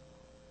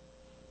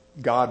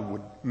 God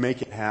would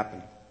make it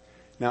happen.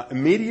 Now,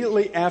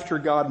 immediately after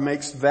God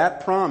makes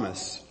that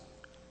promise,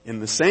 in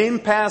the same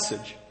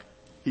passage,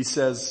 he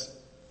says,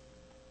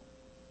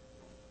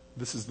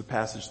 this is the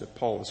passage that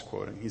Paul is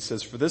quoting. He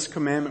says, for this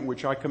commandment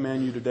which I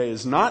command you today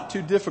is not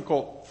too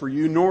difficult for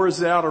you, nor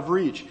is it out of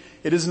reach.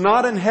 It is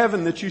not in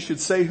heaven that you should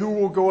say, who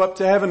will go up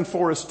to heaven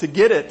for us to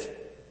get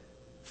it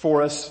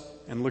for us?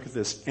 And look at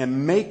this,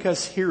 and make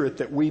us hear it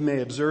that we may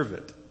observe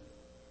it.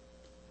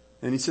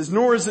 And he says,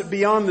 nor is it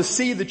beyond the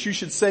sea that you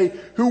should say,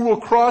 who will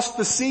cross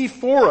the sea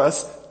for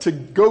us to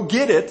go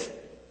get it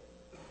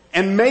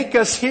and make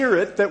us hear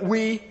it that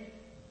we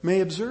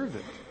may observe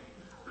it.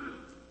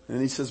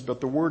 And he says,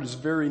 but the word is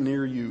very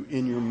near you,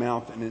 in your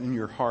mouth and in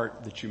your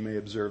heart, that you may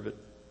observe it.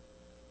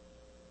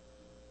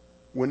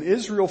 When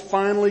Israel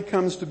finally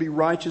comes to be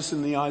righteous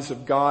in the eyes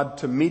of God,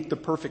 to meet the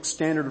perfect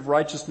standard of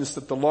righteousness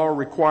that the law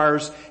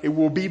requires, it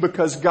will be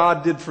because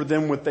God did for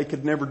them what they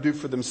could never do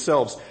for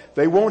themselves.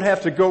 They won't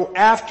have to go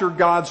after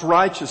God's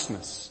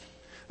righteousness.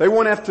 They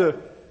won't have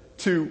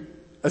to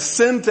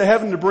ascend to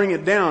heaven to bring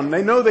it down.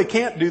 They know they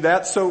can't do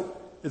that, so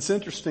it's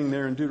interesting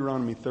there in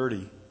Deuteronomy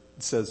 30.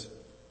 It says,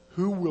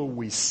 who will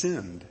we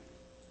send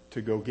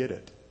to go get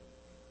it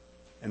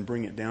and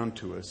bring it down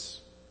to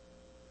us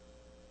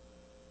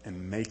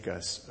and make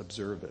us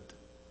observe it?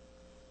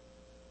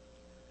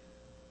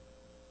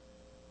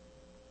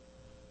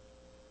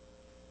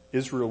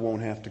 Israel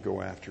won't have to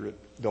go after it.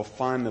 They'll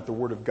find that the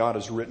Word of God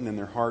is written in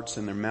their hearts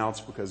and their mouths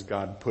because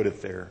God put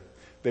it there.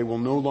 They will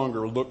no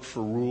longer look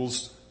for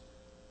rules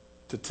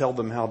to tell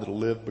them how to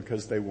live,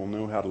 because they will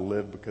know how to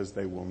live because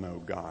they will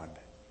know God.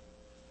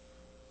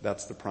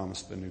 That's the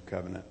promise of the new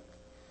covenant.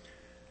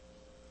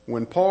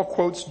 When Paul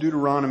quotes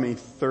Deuteronomy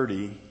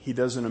 30, he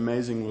does an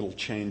amazing little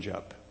change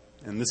up.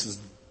 And this is,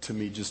 to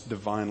me, just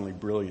divinely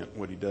brilliant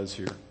what he does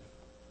here.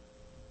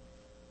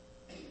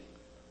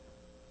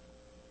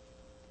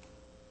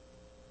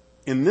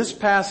 In this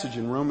passage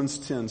in Romans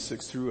 10,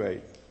 6 through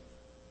 8,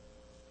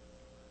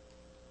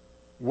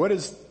 what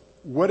is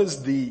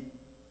the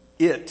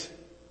it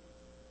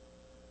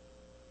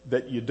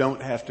that you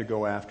don't have to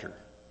go after?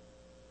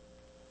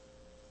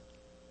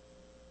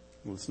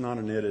 Well, it's not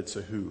an it, it's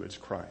a who. It's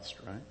Christ,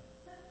 right?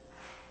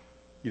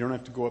 You don't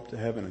have to go up to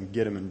heaven and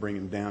get him and bring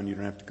him down. You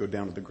don't have to go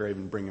down to the grave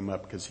and bring him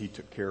up, because he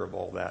took care of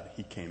all that.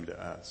 He came to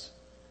us.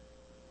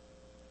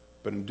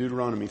 But in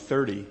Deuteronomy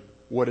 30,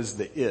 what is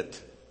the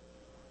it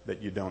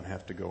that you don't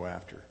have to go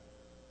after?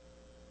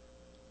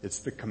 It's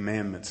the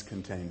commandments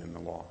contained in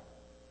the law.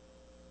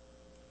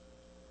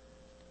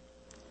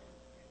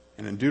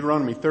 And in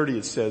Deuteronomy 30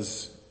 it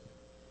says,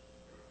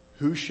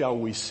 who shall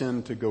we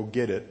send to go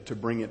get it, to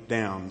bring it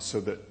down,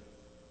 so that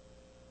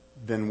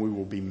then we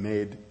will be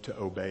made to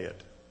obey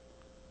it?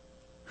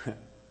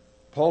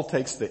 Paul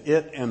takes the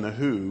it and the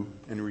who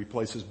and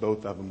replaces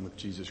both of them with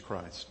Jesus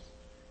Christ.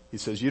 He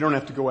says, you don't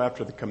have to go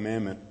after the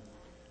commandment,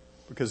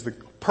 because the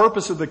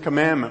purpose of the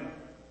commandment,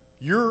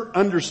 your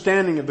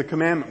understanding of the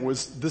commandment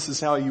was, this is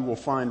how you will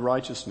find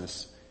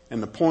righteousness.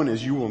 And the point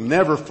is, you will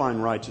never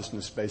find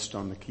righteousness based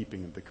on the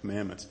keeping of the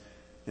commandments.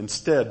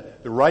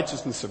 Instead, the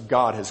righteousness of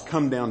God has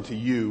come down to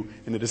you,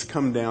 and it has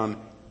come down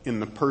in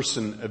the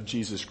person of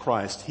Jesus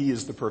Christ. He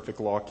is the perfect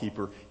law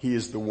keeper. He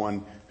is the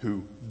one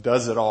who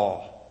does it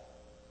all.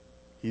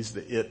 He's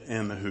the it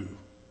and the who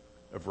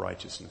of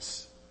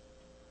righteousness.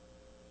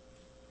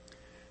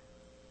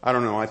 I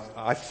don't know,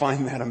 I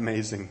find that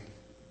amazing.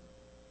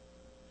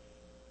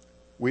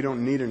 We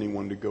don't need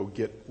anyone to go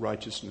get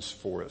righteousness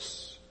for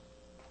us,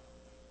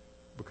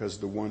 because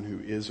the one who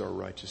is our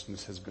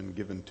righteousness has been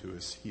given to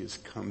us. He has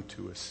come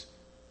to us,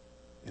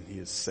 and he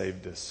has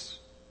saved us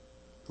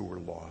who were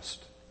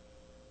lost.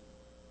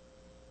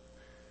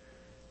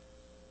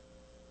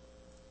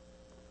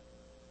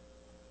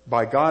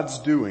 By God's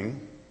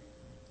doing,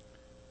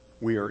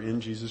 we are in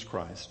Jesus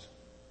Christ.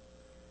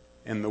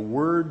 And the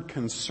word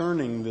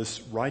concerning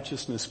this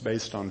righteousness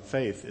based on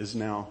faith is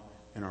now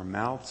in our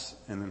mouths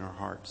and in our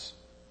hearts.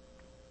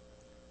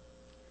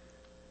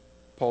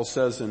 Paul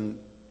says in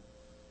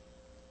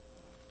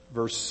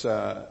verses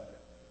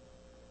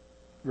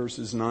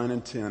 9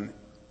 and 10,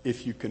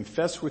 if you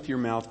confess with your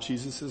mouth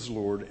Jesus is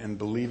Lord and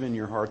believe in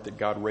your heart that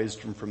God raised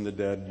him from the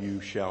dead,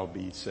 you shall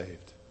be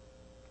saved.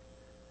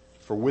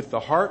 For with the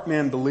heart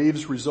man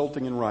believes,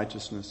 resulting in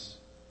righteousness,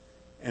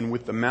 and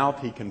with the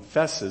mouth he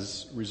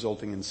confesses,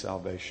 resulting in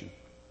salvation.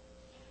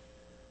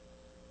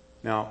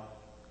 Now,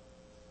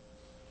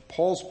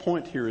 Paul's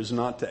point here is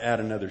not to add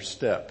another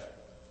step,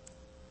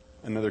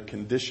 another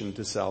condition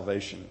to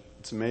salvation.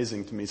 It's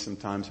amazing to me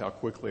sometimes how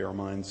quickly our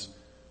minds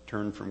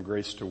turn from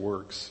grace to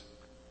works.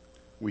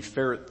 We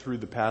ferret through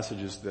the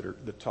passages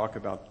that talk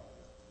about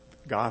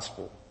the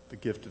gospel, the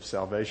gift of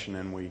salvation,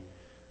 and we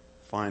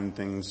find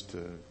things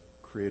to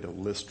create a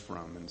list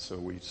from. And so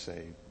we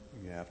say,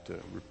 you have to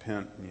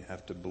repent, and you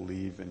have to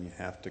believe, and you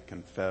have to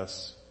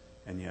confess,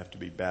 and you have to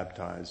be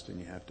baptized, and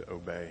you have to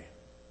obey.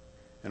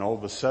 And all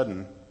of a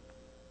sudden,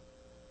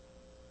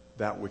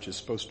 that which is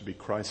supposed to be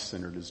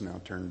Christ-centered is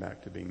now turned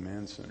back to being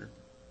man-centered.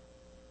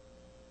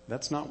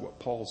 That's not what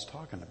Paul's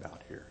talking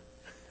about here.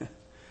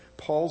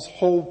 Paul's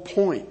whole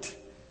point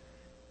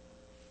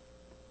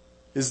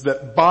is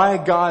that by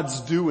God's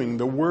doing,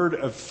 the word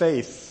of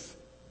faith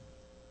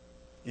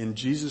in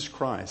Jesus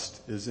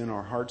Christ is in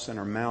our hearts and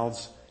our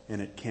mouths, and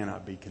it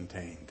cannot be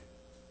contained.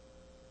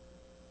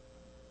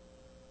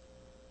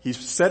 He's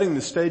setting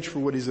the stage for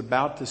what he's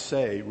about to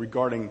say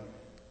regarding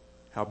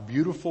how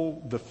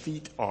beautiful the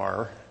feet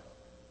are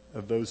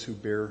of those who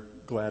bear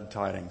glad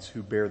tidings,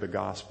 who bear the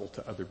gospel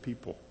to other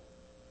people.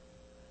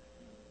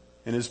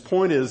 And his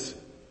point is,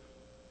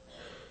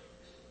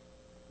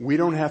 we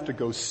don't have to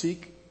go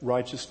seek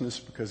righteousness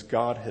because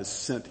God has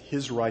sent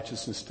his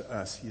righteousness to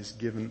us. He has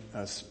given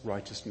us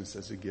righteousness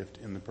as a gift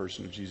in the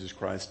person of Jesus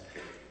Christ.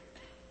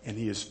 And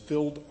he has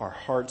filled our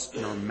hearts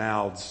and our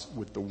mouths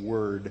with the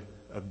word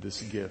of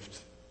this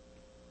gift,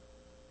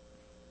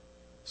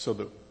 so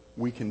that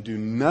we can do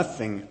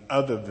nothing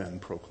other than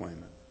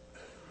proclaim it.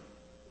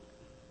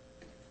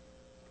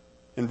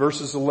 In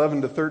verses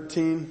 11 to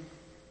 13,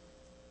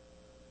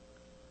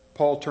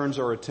 Paul turns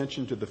our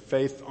attention to the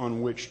faith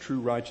on which true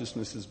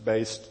righteousness is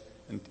based,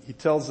 and he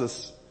tells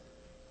us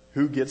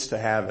who gets to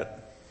have it.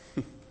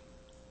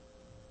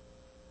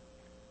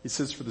 He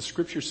says, for the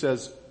scripture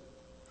says,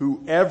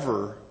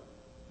 whoever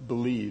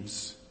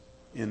believes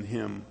in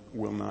him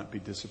will not be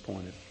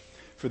disappointed.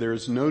 For there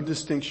is no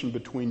distinction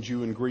between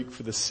Jew and Greek,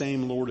 for the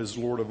same Lord is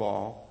Lord of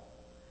all,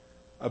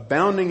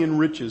 abounding in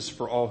riches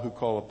for all who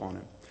call upon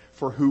him.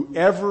 For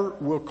whoever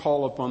will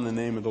call upon the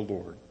name of the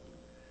Lord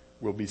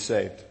will be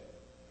saved.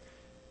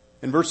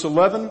 In verse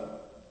 11,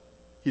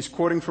 he's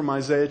quoting from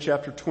Isaiah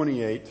chapter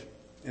 28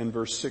 and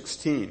verse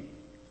 16.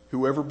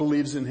 Whoever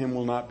believes in him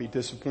will not be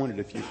disappointed.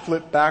 If you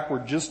flip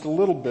backward just a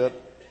little bit,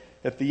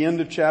 at the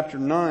end of chapter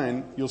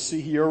 9, you'll see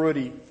he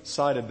already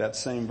cited that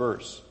same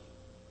verse.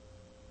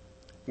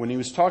 When he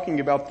was talking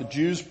about the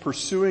Jews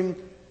pursuing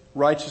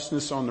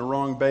righteousness on the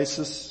wrong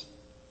basis,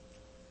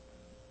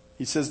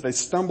 he says they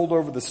stumbled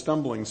over the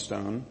stumbling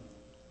stone,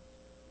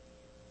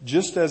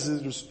 just as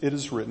it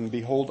is written,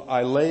 behold,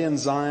 I lay in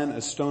Zion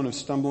a stone of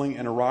stumbling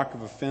and a rock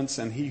of offense,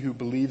 and he who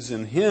believes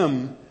in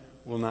him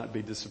will not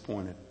be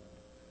disappointed.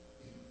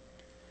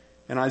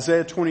 In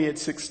Isaiah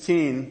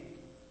 28:16,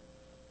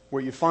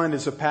 what you find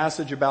is a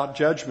passage about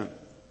judgment.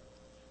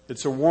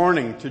 It's a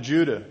warning to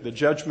Judah that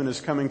judgment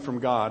is coming from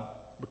God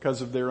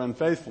because of their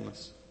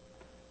unfaithfulness.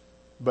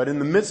 But in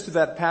the midst of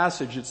that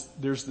passage,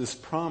 there's this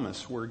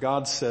promise where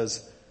God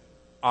says,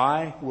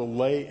 I will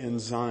lay in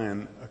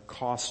Zion a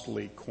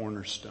costly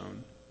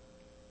cornerstone.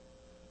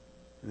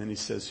 And then he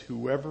says,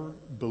 whoever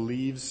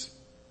believes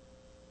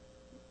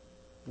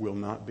will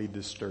not be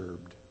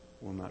disturbed,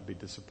 will not be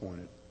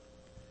disappointed.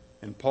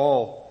 And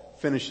Paul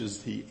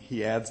finishes,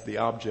 he adds the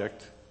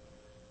object.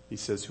 He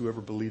says, whoever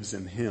believes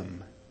in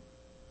him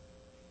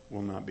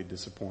will not be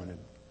disappointed.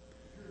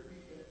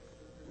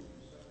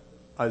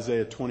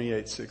 Isaiah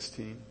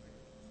 28:16.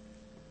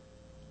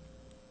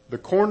 The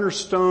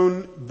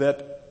cornerstone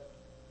that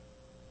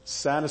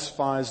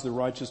satisfies the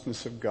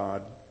righteousness of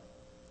God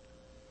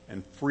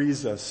and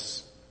frees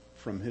us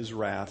from his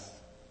wrath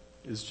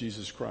is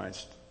Jesus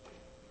Christ.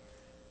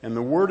 And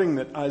the wording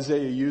that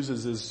Isaiah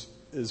uses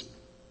is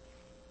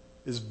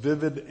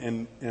vivid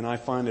and I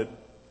find it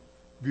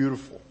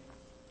beautiful.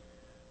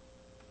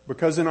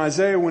 Because in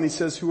Isaiah, when he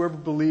says whoever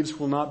believes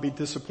will not be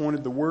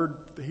disappointed,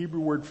 the Hebrew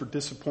word for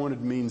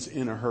disappointed means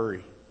in a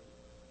hurry.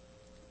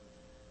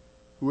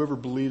 Whoever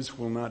believes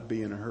will not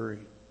be in a hurry.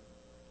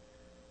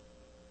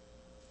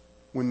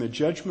 When the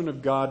judgment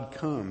of God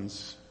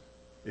comes,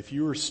 if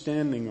you are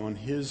standing on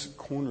his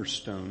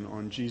cornerstone,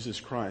 on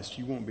Jesus Christ,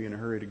 you won't be in a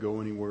hurry to go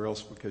anywhere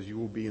else because you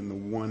will be in the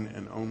one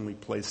and only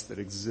place that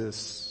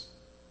exists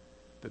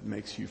that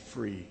makes you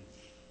free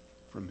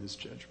from his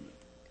judgment.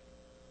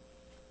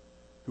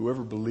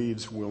 Whoever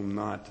believes will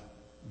not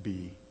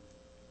be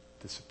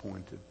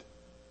disappointed.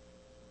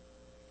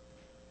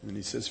 And then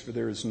he says, for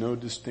there is no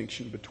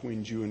distinction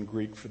between Jew and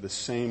Greek, for the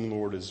same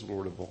Lord is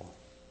Lord of all,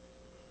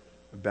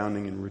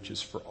 abounding in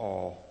riches for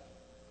all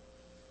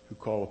who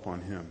call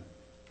upon him.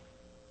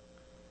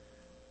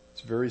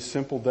 It's a very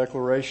simple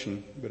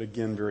declaration, but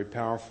again, very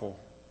powerful.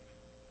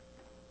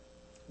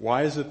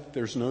 Why is it that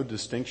there's no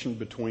distinction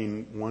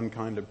between one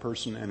kind of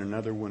person and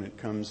another when it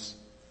comes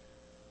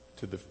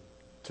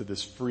to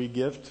this free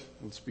gift?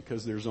 It's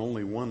because there's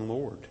only one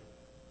Lord.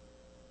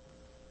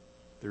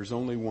 There's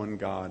only one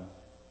God,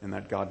 and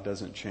that God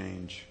doesn't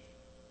change.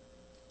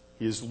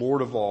 He is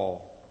Lord of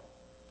all.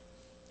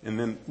 And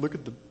then look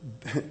at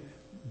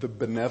the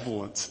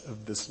benevolence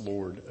of this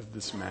Lord, of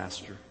this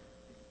Master.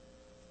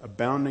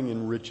 abounding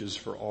in riches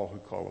for all who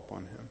call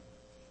upon him.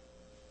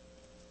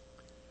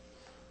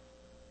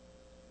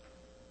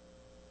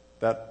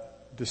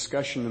 That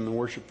discussion in the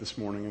worship this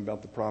morning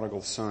about the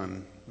prodigal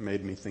son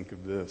made me think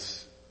of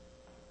this.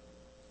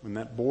 When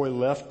that boy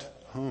left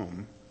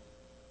home,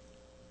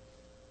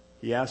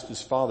 he asked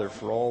his father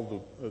for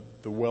all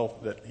the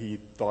wealth that he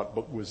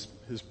thought was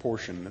his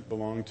portion that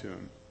belonged to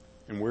him.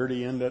 And where did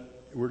he end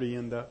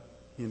up?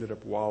 He ended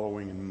up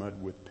wallowing in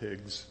mud with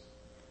pigs.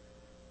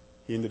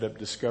 He ended up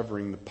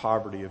discovering the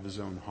poverty of his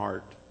own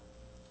heart.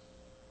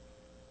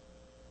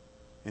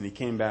 And he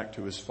came back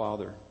to his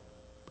father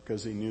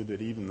because he knew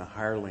that even the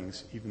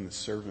hirelings, even the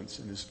servants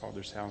in his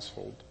father's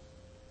household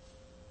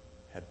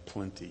had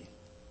plenty.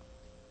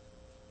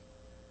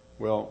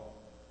 Well,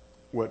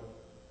 what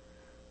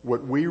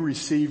we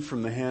receive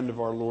from the hand of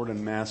our Lord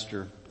and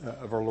Master,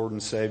 of our Lord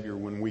and Savior,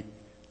 when we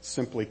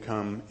simply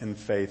come in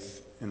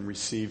faith and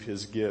receive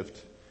his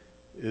gift,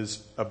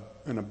 is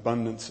an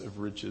abundance of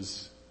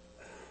riches.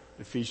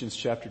 Ephesians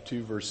chapter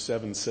 2 verse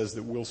 7 says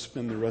that we'll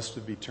spend the rest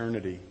of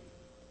eternity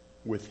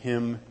with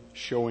him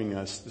showing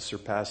us the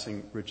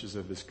surpassing riches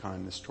of his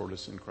kindness toward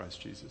us in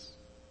Christ Jesus.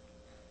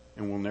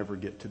 And we'll never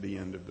get to the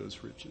end of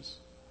those riches.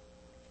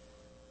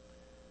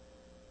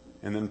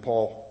 And then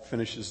Paul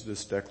finishes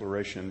this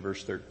declaration in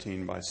verse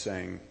 13 by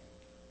saying,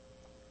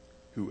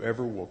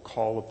 whoever will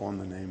call upon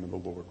the name of the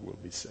Lord will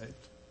be saved.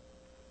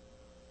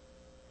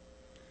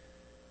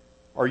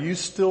 Are you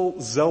still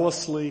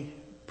zealously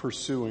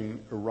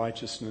pursuing a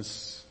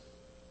righteousness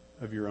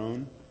of your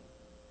own?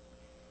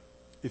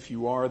 If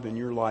you are, then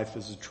your life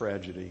is a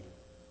tragedy.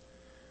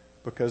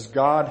 Because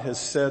God has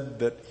said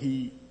that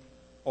he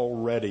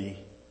already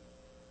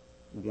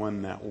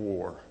won that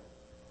war.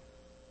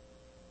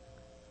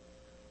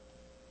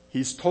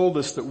 He's told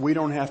us that we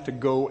don't have to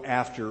go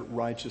after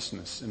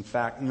righteousness. In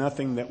fact,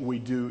 nothing that we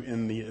do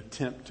in the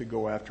attempt to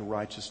go after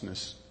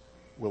righteousness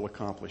will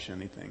accomplish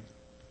anything.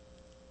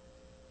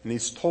 And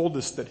he's told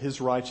us that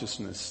his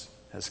righteousness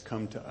has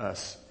come to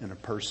us in a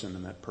person,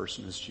 and that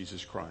person is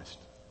Jesus Christ.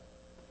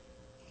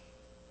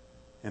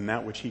 And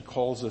that which he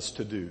calls us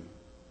to do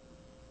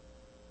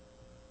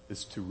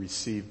is to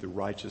receive the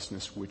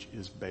righteousness which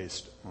is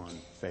based on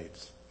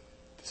faith.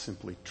 To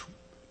simply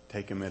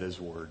take him at his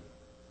word.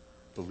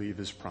 Believe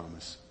his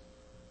promise.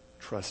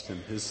 Trust in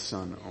his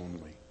Son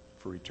only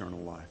for eternal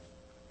life.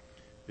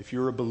 If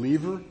you're a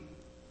believer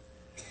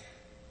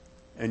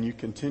and you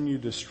continue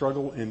to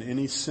struggle in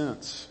any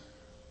sense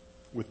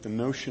with the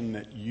notion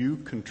that you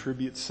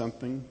contribute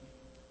something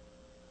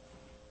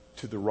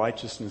to the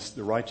righteousness,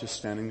 the righteous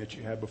standing that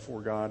you have before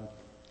God,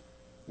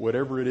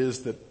 whatever it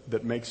is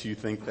that makes you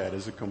think that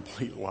is a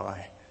complete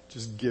lie.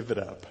 Just give it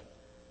up.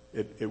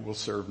 It will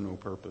serve no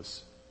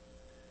purpose.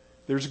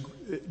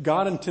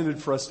 God intended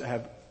for us to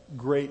have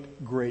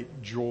great,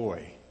 great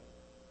joy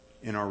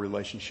in our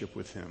relationship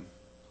with him.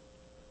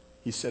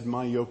 He said,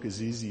 my yoke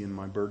is easy and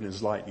my burden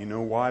is light. You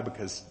know why?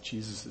 Because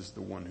Jesus is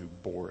the one who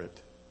bore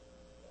it.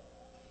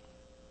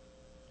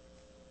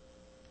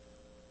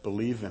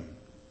 Believe him.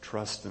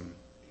 Trust him.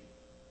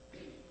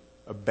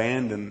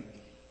 Abandon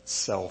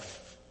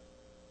self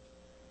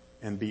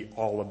and be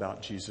all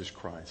about Jesus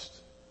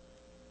Christ.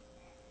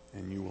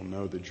 And you will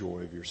know the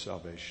joy of your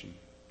salvation.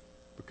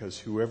 Because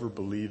whoever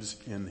believes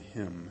in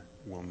him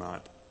will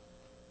not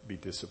be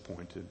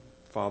disappointed.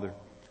 Father,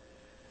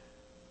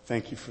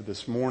 thank you for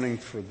this morning,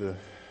 for the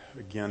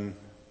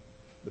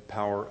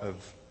power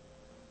of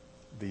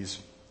these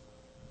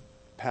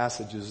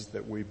passages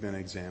that we've been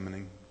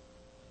examining.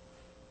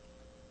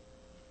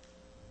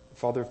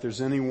 Father, if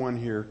there's anyone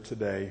here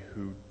today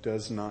who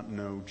does not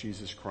know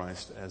Jesus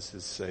Christ as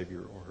his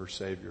Savior or her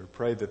Savior,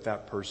 pray that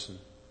that person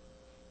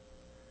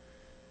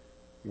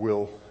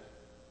will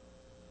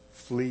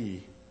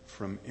flee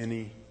from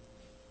any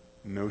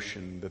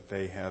notion that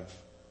they have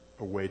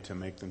a way to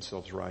make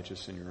themselves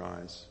righteous in your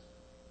eyes.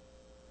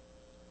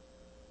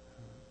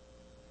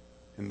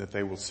 And that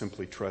they will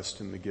simply trust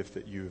in the gift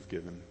that you have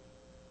given.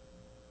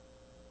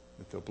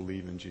 That they'll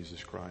believe in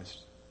Jesus Christ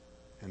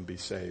and be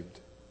saved.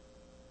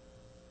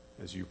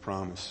 As you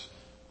promise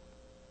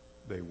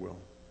they will.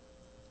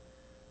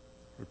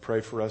 We pray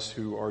for us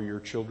who are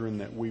your children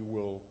that we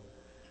will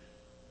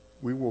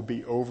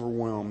be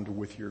overwhelmed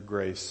with your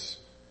grace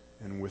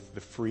and with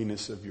the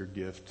freeness of your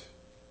gift,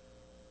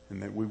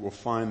 and that we will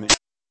find that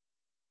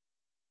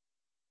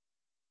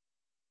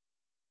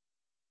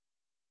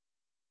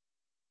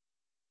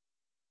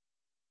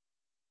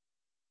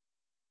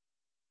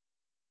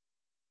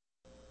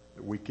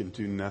we can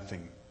do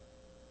nothing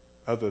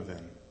other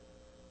than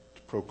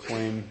to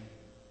proclaim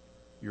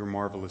your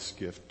marvelous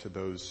gift to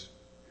those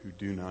who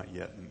do not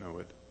yet know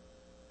it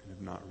and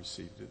have not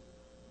received it.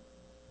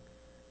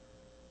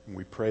 And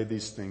we pray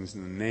these things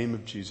in the name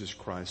of Jesus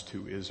Christ,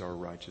 who is our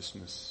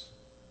righteousness.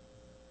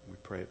 We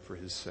pray it for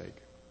his sake.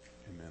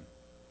 Amen.